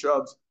thorny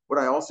shrubs, would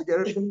I also get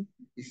it?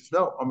 He says,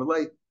 no, I'm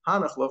late.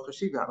 Hanach lo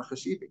chashivi, hanach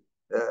chashivi.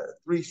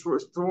 3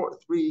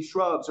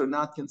 shrubs are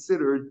not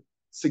considered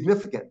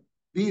significant.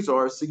 These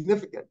are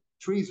significant.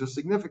 Trees are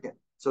significant.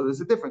 So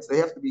there's a difference. They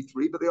have to be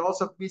 3, but they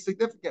also have to be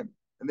significant.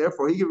 And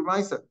therefore, he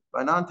reminds us,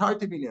 by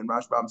non-tartibinian,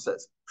 Rashbam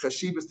says,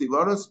 chashivas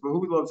dilonos, but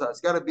who loves us? It's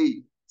got to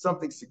be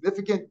something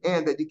significant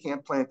and that you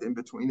can't plant in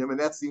between them. And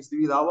that seems to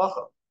be the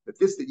halacha. But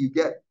this that you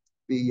get,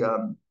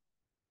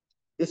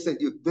 this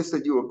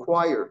that you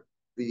acquire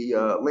the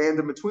land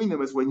in between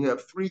them is when you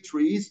have 3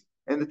 trees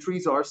and the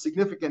trees are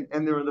significant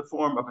and they're in the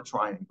form of a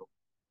triangle.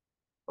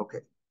 Okay,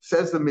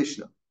 says the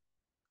Mishnah.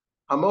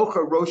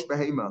 Hamocha rosh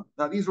behema.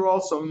 Now these are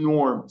also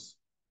norms.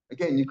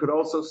 Again, you could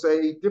also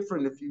say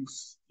different if you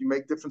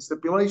make different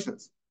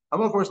stipulations.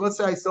 Hamocha, let's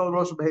say I sell a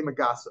rosh behema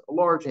gasa, a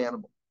large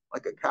animal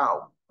like a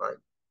cow, right,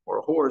 or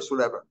a horse,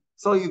 whatever.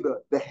 Sell you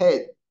the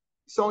head.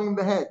 Selling you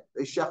the head.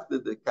 They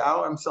shechted the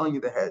cow. I'm selling you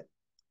the head.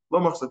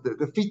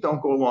 The feet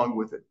don't go along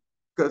with it.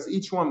 Because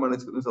each one, when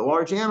it's a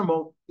large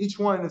animal, each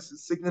one is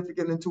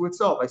significant into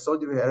itself. I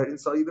sold you the head, I didn't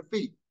sell you the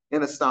feet.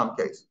 In a stam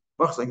case,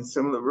 it's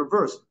similar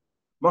reverse.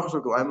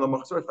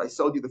 If I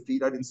sold you the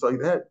feet, I didn't sell you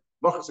the head.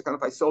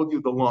 If I sold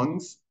you the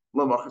lungs,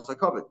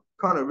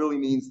 kana really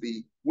means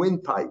the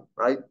windpipe,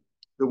 right?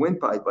 The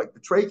windpipe, like the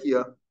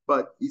trachea.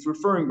 But he's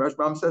referring.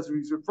 Rashbam says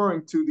he's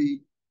referring to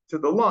the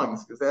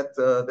lungs because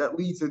that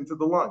leads into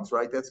the lungs,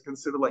 right? That's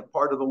considered like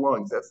part of the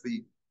lungs. That's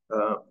the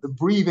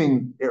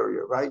breathing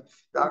area, right,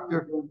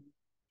 doctor?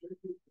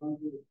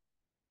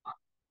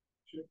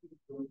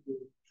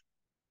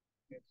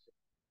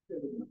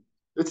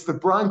 It's the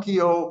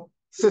bronchial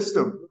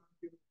system.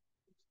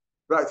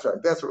 Right.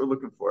 That's what we're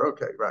looking for.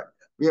 Okay, right.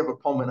 We have a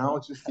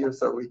pulmonologist here,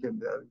 so we can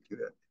do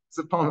that. It's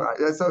a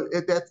pulmonologist. So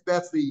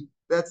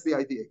that's the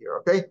idea here.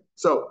 Okay.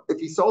 So if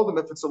he sold them,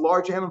 if it's a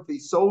large animal, if he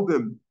sold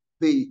them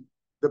the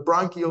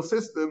bronchial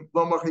system,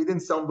 he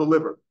didn't sell them the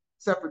liver.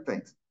 Separate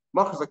things.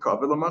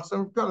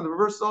 The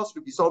reverse is also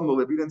if you sold them the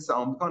liver, you didn't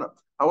sell them the kana.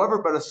 However,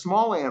 but a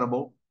small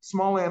animals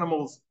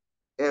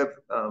have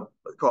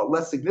call it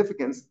less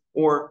significance,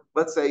 or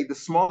let's say the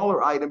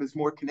smaller item is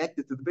more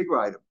connected to the bigger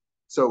item.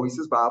 So he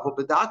says,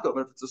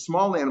 if it's a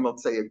small animal,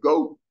 let's say a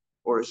goat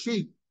or a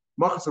sheep,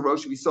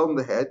 if you sold them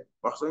the head,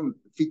 the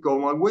feet go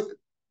along with it.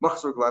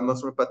 But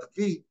the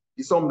feet,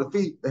 you sold them the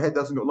feet, the head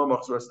doesn't go along,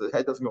 the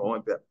head doesn't go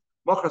along with that.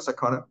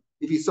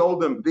 If you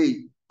sold them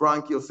the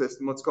bronchial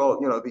system, let's call it,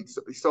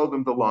 he sold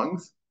them the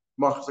lungs,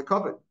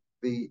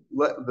 the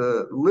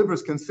liver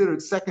is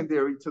considered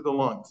secondary to the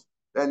lungs.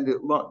 Then the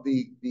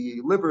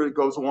liver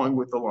goes along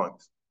with the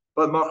lungs.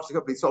 But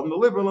they sold them the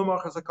liver,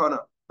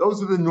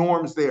 those are the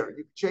norms there.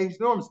 You can change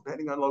norms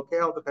depending on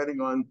locale,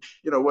 depending on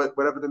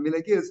whatever the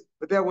minig is.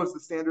 But that was the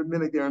standard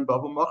minig there in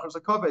Babel.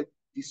 If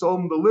you sold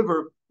them the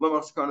liver,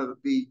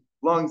 the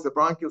lungs, the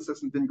bronchial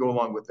system didn't go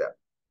along with that.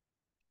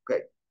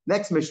 Okay.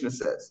 Next Mishnah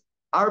says,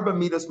 Arba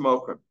midas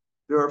mokrim.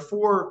 There are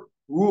 4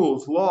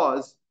 rules,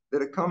 laws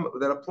that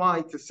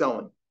apply to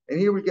selling. And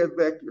here we get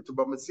back to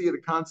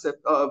the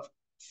concept of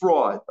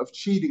fraud, of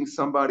cheating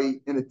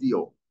somebody in a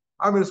deal.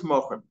 Arba midas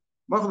mokrim.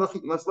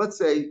 Let's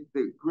say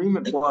the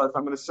agreement was,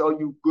 I'm going to sell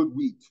you good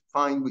wheat,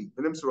 fine wheat,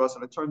 and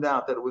it turned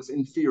out that it was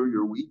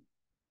inferior wheat.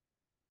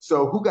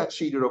 So who got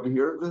cheated over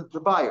here? The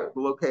buyer,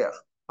 the lokeach.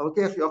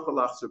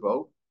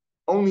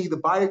 Only the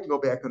buyer can go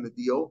back on the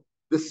deal.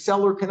 The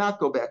seller cannot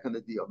go back on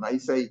the deal. Now you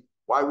say,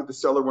 why would the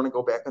seller want to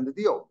go back on the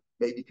deal?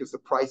 Maybe because the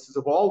prices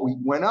of all wheat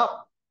went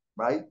up,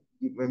 right?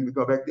 When we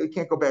go back, they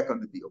can't go back on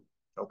the deal,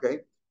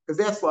 okay? Because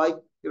that's like,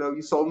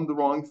 you sold them the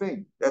wrong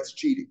thing. That's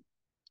cheating.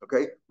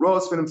 Okay,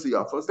 that's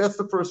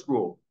the first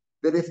rule.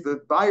 That if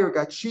the buyer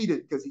got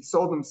cheated because he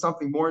sold them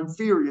something more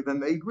inferior than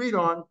they agreed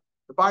on,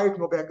 the buyer can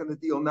go back on the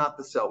deal, not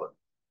the seller.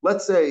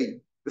 Let's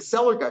say the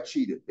seller got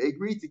cheated. They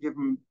agreed to give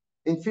him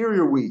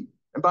inferior wheat,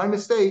 and by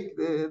mistake,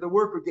 the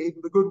worker gave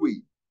him the good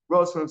wheat. The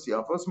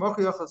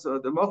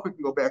mocher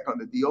can go back on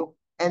the deal,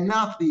 and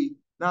not the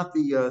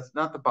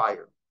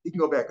buyer. He can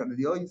go back on the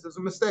deal. He says a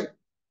mistake.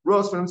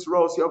 Let's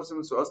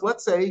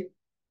say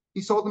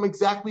he sold them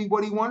exactly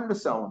what he wanted to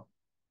sell them.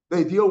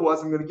 The deal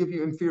was, I'm going to give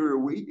you inferior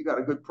wheat. You got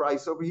a good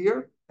price over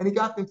here, and he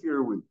got the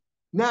inferior wheat.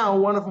 Now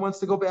one of them wants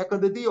to go back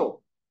on the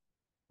deal.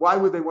 Why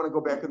would they want to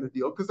go back on the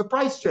deal? Because the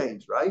price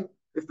changed, right?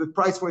 If the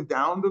price went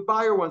down, the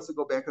buyer wants to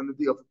go back on the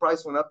deal. If the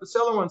price went up, the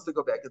seller wants to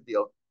go back on the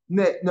deal.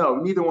 No,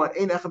 neither one.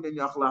 Neither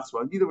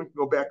one can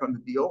go back on the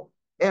deal.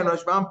 And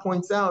Rashbam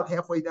points out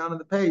halfway down on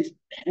the page,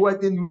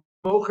 what did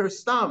mocher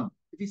stam?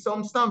 If he sold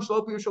him stam,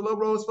 shlopi or shalom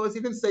rose, he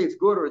didn't say it's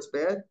good or it's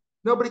bad.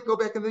 Nobody can go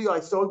back on the deal. I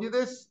sold you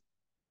this.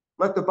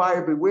 Let the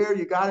buyer beware.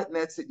 You got it, and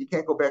that's it. You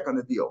can't go back on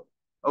the deal.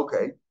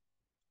 Okay.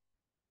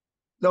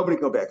 Nobody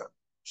can go back on.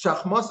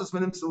 Shachmasas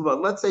minim silva.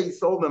 Let's say he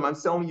sold them. I'm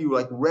selling you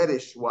like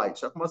reddish white.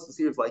 Shachmasas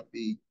here is like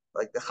the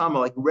chama,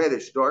 like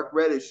reddish, dark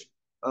reddish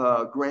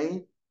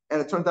grain,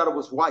 and it turned out it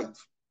was white.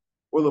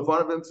 Or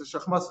levanavim to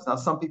shachmasas. Now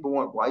some people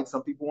want white,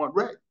 some people want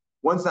red.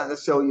 One's not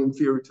necessarily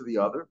inferior to the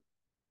other.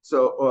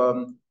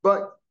 So,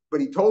 but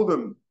he told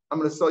him, I'm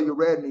going to sell you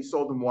red, and he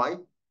sold him white.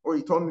 Or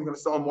he told him he's going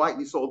to sell him white,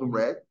 and he sold him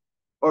red.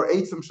 Or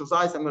ate some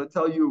shazais. I'm going to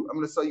sell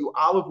you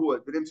olive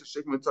wood. But him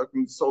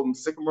sold him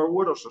sycamore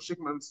wood or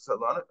shazais.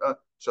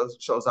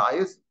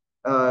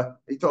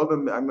 He told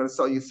him, I'm going to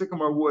sell you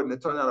sycamore wood, and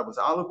it turned out it was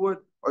olive wood.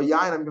 Or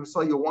yain, I'm going to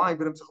sell you wine,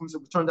 but it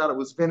turned out it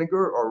was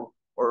vinegar or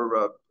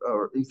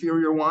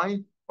inferior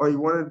wine. Or he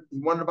wanted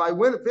to buy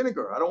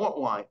vinegar. I don't want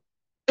wine.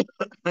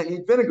 I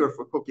need vinegar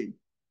for cooking.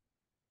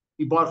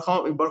 He bought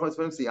yain, but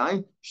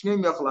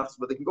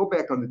they can go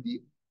back on the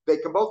deal. They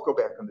can both go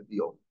back on the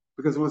deal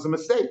because it was a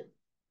mistake.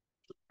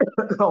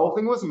 The whole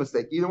thing was a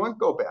mistake. Either one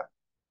go back.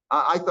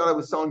 I thought I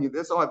was selling you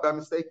this. Oh, by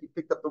mistake, you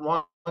picked up the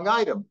wrong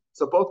item.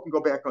 So both can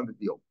go back on the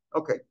deal.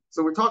 Okay.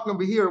 So we're talking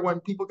over here when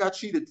people got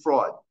cheated,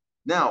 fraud.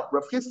 Now,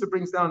 Rav Chisda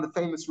brings down the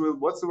famous rule.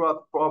 What's the rule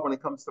of fraud when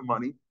it comes to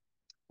money?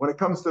 When it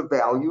comes to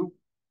value?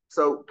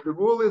 So the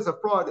rule is a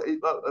fraud. You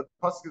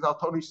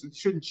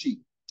shouldn't cheat.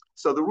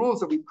 So the rules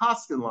that we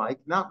paskin like,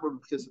 not what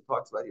Rav Chisda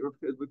talks about here.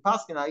 We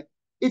paskin like,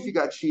 if you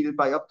got cheated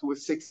by up to a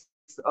sixth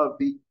of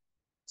the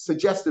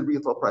suggested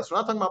retail price. We're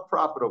not talking about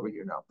profit over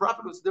here now.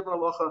 Profit was a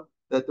different halacha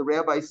that the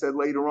rabbi said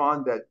later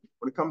on that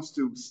when it comes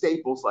to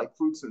staples like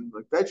fruits and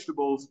like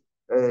vegetables,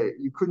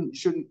 you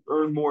shouldn't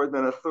earn more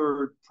than a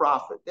third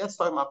profit. That's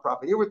talking about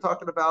profit. Here we're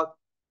talking about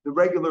the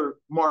regular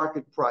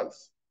market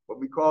price, what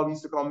we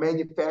used to call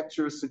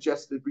manufacturer's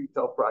suggested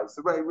retail price,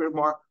 the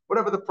regular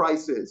whatever the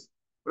price is.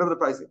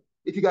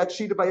 If you got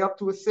cheated by up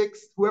to a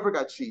sixth, whoever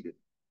got cheated,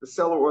 the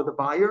seller or the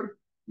buyer,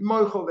 you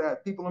mochel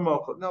that. People are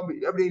mochel.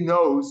 Everybody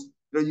knows.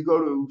 You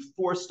go to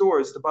 4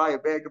 stores to buy a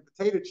bag of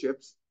potato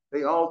chips.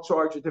 They all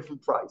charge a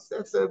different price.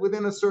 That's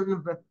within a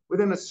certain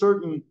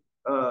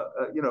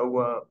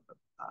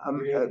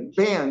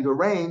band or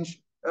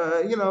range.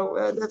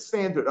 That's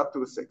standard up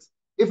to a 6.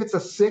 If it's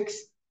a 6,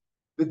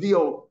 the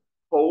deal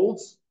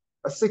holds.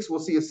 A 6 will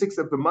see a 6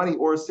 of the money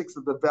or a 6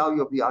 of the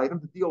value of the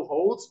item. The deal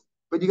holds,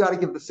 but you got to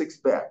give the 6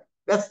 back.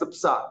 That's the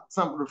psak. It's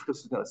not what Rav Chris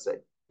is going to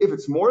say. If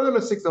it's more than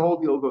a 6, the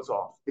whole deal goes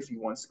off. If he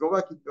wants to go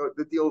back,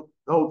 the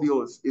whole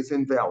deal is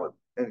invalid.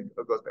 And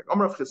it goes back.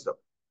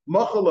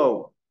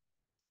 Machalo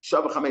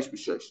Shava Chamesh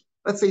B'Shesh.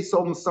 Let's say he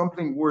sold him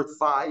something worth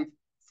 5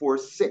 for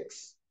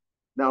 6.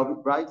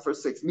 Now, right, for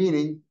 6,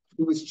 meaning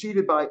he was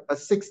cheated by a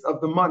sixth of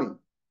the money.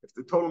 If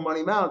the total money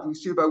amount, he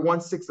was cheated by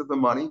 1/6 of the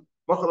money.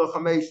 Machalo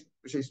Chamesh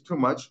B'Shesh is too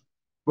much.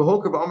 Now,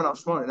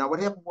 what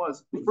happened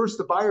was, first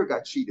the buyer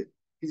got cheated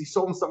because he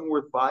sold him something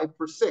worth 5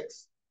 for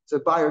 6. So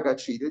the buyer got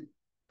cheated.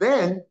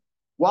 Then,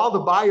 while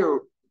the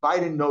buyer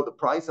didn't know the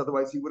price,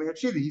 otherwise he wouldn't have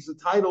cheated. He's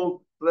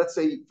entitled, let's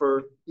say,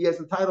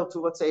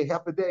 let's say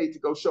half a day to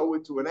go show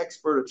it to an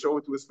expert or show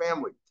it to his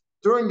family.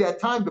 During that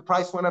time, the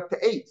price went up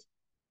to 8.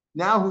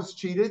 Now who's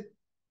cheated?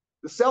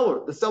 The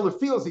seller. The seller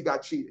feels he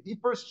got cheated. He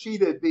first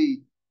cheated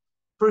the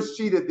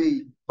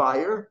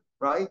buyer,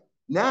 right?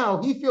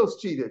 Now he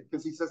feels cheated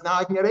because he says, now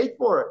I can get 8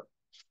 for it.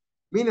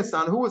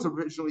 Minasan, who was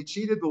originally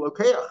cheated? The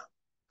lokeach.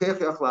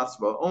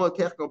 Only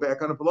lokeach go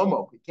back on a below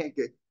mocher. He can't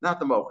get, not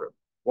the mocher.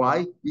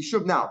 Why? We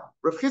should now.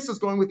 Rav Chisda is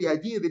going with the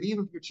idea that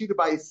even if you're cheated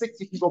by a 6,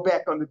 you can go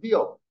back on the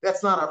deal.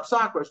 That's not our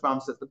psak.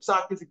 Rashbam says the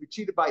psak is if you're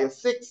cheated by a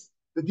 6,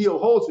 the deal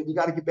holds, but you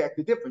got to get back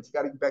the difference. You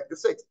got to get back the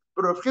 6.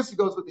 But Rav Chisda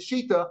goes with the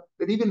shita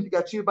that even if you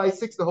got cheated by a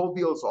 6, the whole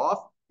deal is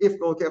off. If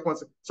the lokeach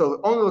wants to, so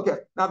the only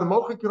lokeach. Now the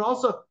mocher can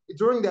also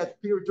during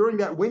that period, during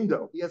that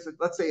window, he has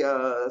let's say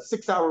a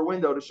 6-hour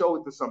window to show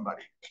it to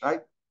somebody,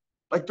 right?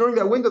 Like during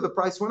that window, the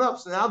price went up.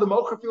 So now the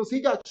mocher feels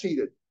he got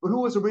cheated. But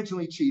who was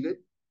originally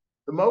cheated?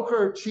 The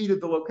mocher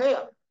cheated the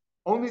lokeach.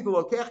 Only the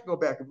lokeach can go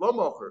back. If lo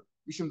mocher,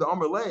 mishum da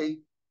amar lei,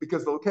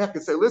 because the lokeach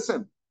can say,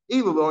 listen,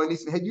 ilulo, and he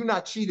said, had you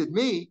not cheated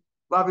me,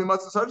 lavi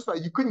matzah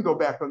satisfied, you couldn't go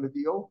back on the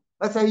deal.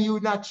 Let's say you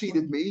had not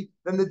cheated me,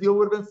 then the deal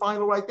would have been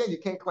final right then. You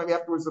can't claim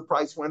afterwards the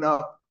price went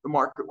up, the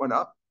market went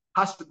up.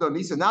 Hashtag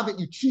Nisa, now that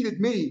you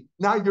cheated me,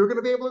 now you're going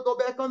to be able to go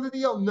back on the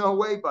deal? No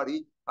way,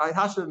 buddy. All right,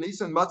 Hashtag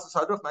Nisa and matzah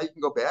sadruf, now you can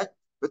go back.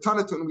 The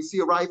Tanatun, we see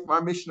a right from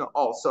our Mishnah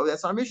also.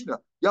 That's our Mishnah.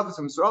 Yafas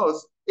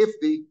Misralos, if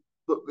the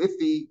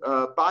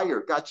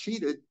buyer got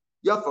cheated,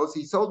 Yafos,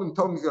 he told him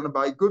he's going to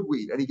buy good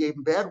wheat, and he gave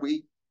him bad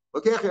wheat.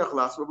 Okay,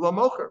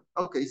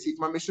 see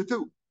from our Mishnah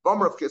too.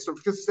 Rav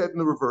Chisda said in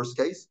the reverse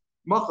case,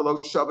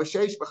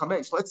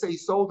 let's say he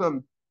sold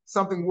him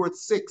something worth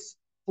 6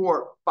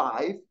 for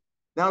 5.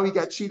 Now he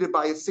got cheated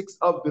by a sixth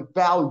of the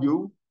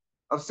value.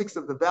 You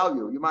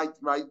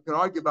can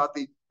argue about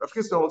the Rav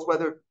Chisda holds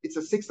whether it's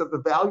a sixth of the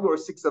value or a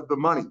sixth of the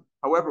money.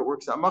 However, it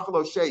works out.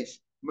 Machalo sheish.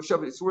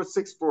 It's worth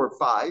 6 for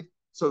 5.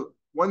 So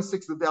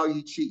 1/6 of the value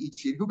he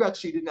cheated. Who got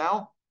cheated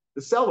now?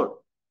 The seller.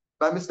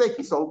 By mistake,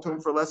 he sold to him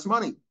for less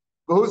money.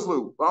 Now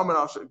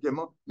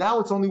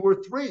it's only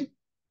worth 3.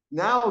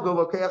 Now the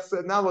Lokech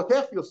said, now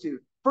Lokech feels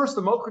cheated. First,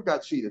 the Mocher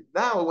got cheated.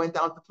 Now it went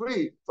down to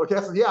 3. So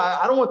Lokech said, yeah,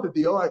 I don't want the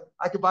deal.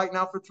 I could buy it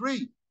now for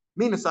 3.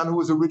 Minasan, who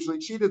was originally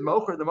cheated, the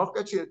Mocher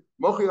got cheated.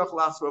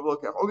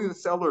 Only the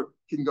seller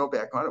can go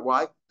back on it.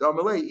 Why? Now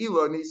you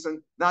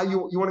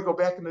want to go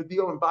back in the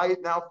deal and buy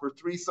it now for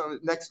 3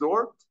 next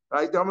door?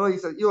 Right? He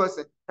said,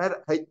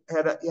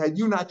 had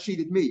you not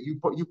cheated me,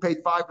 you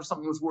paid 5 for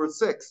something that was worth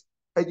 6.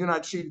 Had you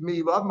not cheated me,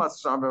 you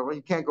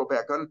can't go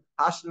back on it.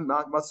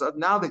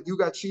 Now that you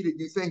got cheated,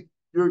 you think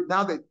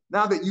now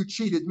that you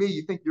cheated me,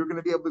 you think you're going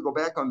to be able to go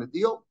back on the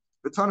deal?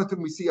 The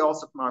Tanatim we see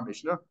also from our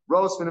Mishnah.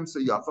 Rose finim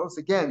seyafos.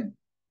 Again,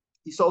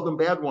 he sold them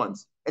bad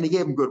ones and he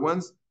gave them good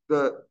ones.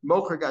 The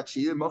Mocher got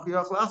cheated.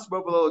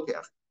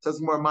 Says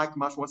more Mike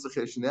Mash wants to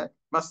chish in that.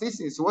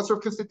 So what's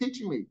Rav Chisda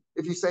teaching me?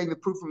 If you're saying the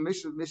proof from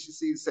Mishnah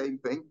see the same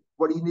thing,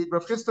 what do you need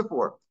Rav Chisda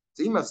for?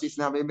 If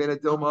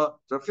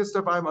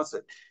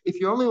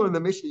you only learn the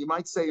Mishnah, you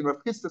might say in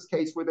Rav Chisda's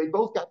case where they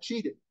both got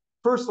cheated.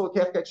 First the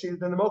Lokech got cheated,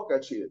 then the Mocher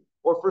got cheated.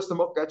 Or first the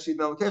Mocher got cheated,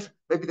 then the Lokech.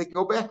 Maybe they can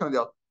go back on the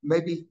deal.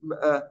 Maybe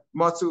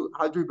Matsu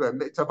Hadriba,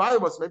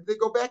 Tabayavos, maybe they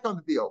go back on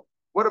the deal.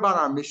 What about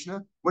our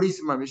Mishnah? What do you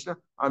see in our Mishnah?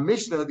 Our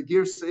Mishnah, the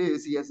Girsa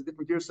is, he has a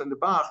different Girsa in the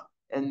Bach,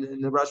 and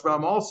in the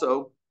Rashbam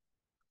also.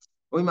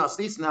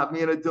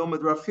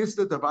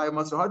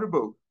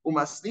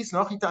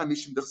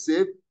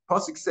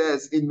 Pasuk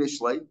says in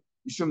Mishlei,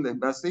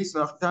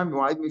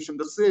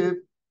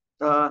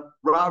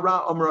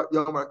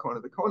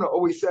 the Kona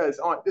always says,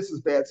 oh, this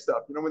is bad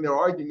stuff. When they're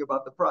arguing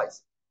about the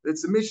price.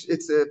 It's a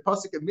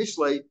Pasuk of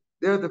Mishlei.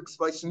 There the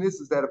explanation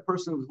is that a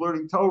person who's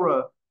learning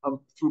Torah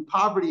through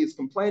poverty is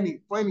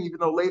complaining, even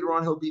though later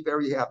on he'll be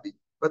very happy.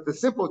 But the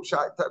simple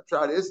shot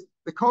is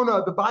the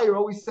Kona, the buyer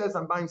always says,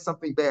 I'm buying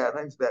something bad.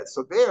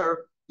 So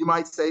there, you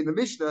might say the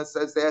Mishnah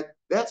says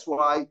that's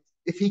why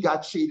if he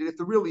got cheated, if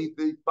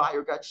the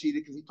buyer got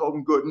cheated because he told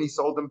him good and he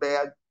sold him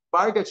bad,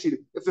 buyer got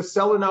cheated. If the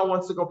seller now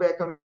wants to go back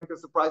on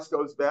because the price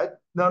goes bad,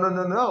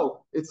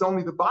 no. It's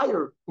only the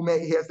buyer who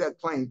has that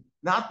claim,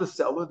 not the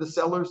seller. The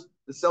seller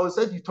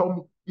says, you told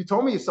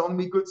me you're selling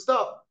me good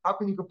stuff. How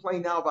can you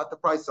complain now about the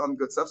price on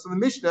good stuff? So the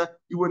Mishnah,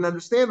 you wouldn't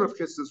understand Rav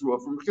Chisda's rule.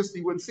 From Rav Chisda,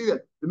 you wouldn't see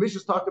that. The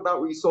Mishnah's talked about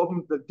where you sold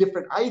them the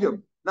different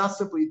item, not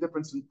simply a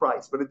difference in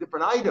price, but a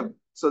different item.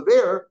 So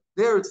there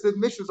it's the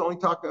Mishnah's only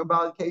talking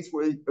about a case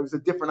where it was a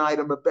different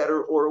item, a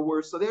better or a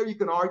worse. So there you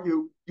can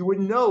argue, you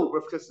wouldn't know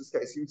Rav Chisda's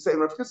case. You'd say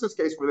Rav Chisda's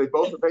case where they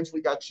both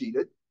eventually got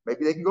cheated,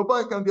 maybe they can go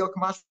back on the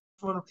Kamash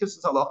from Rav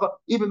Chisda's halacha,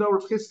 even though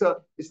Rav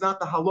Chisda is not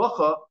the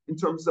halacha in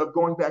terms of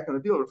going back on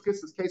the deal. Rav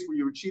Chisda's case where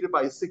you were cheated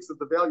by a sixth of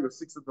the value, a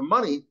sixth of the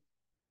money,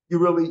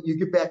 you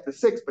get back the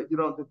 6, but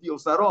the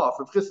deal's not off.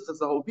 Rav Chisda says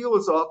the whole deal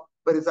is off,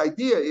 but his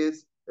idea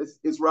is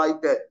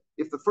right that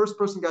if the first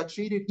person got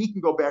cheated, he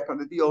can go back on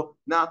the deal,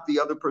 not the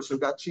other person who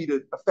got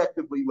cheated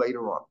effectively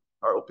later on.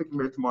 All right, we'll pick him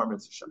here tomorrow,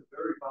 Mr. Shem.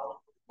 Very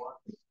volatile.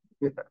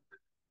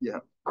 Yeah.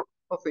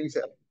 Well, things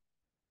happen.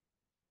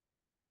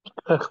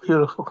 That's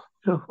beautiful.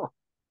 Go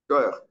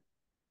ahead.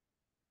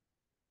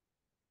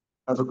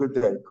 Have a good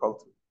day,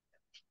 Colton.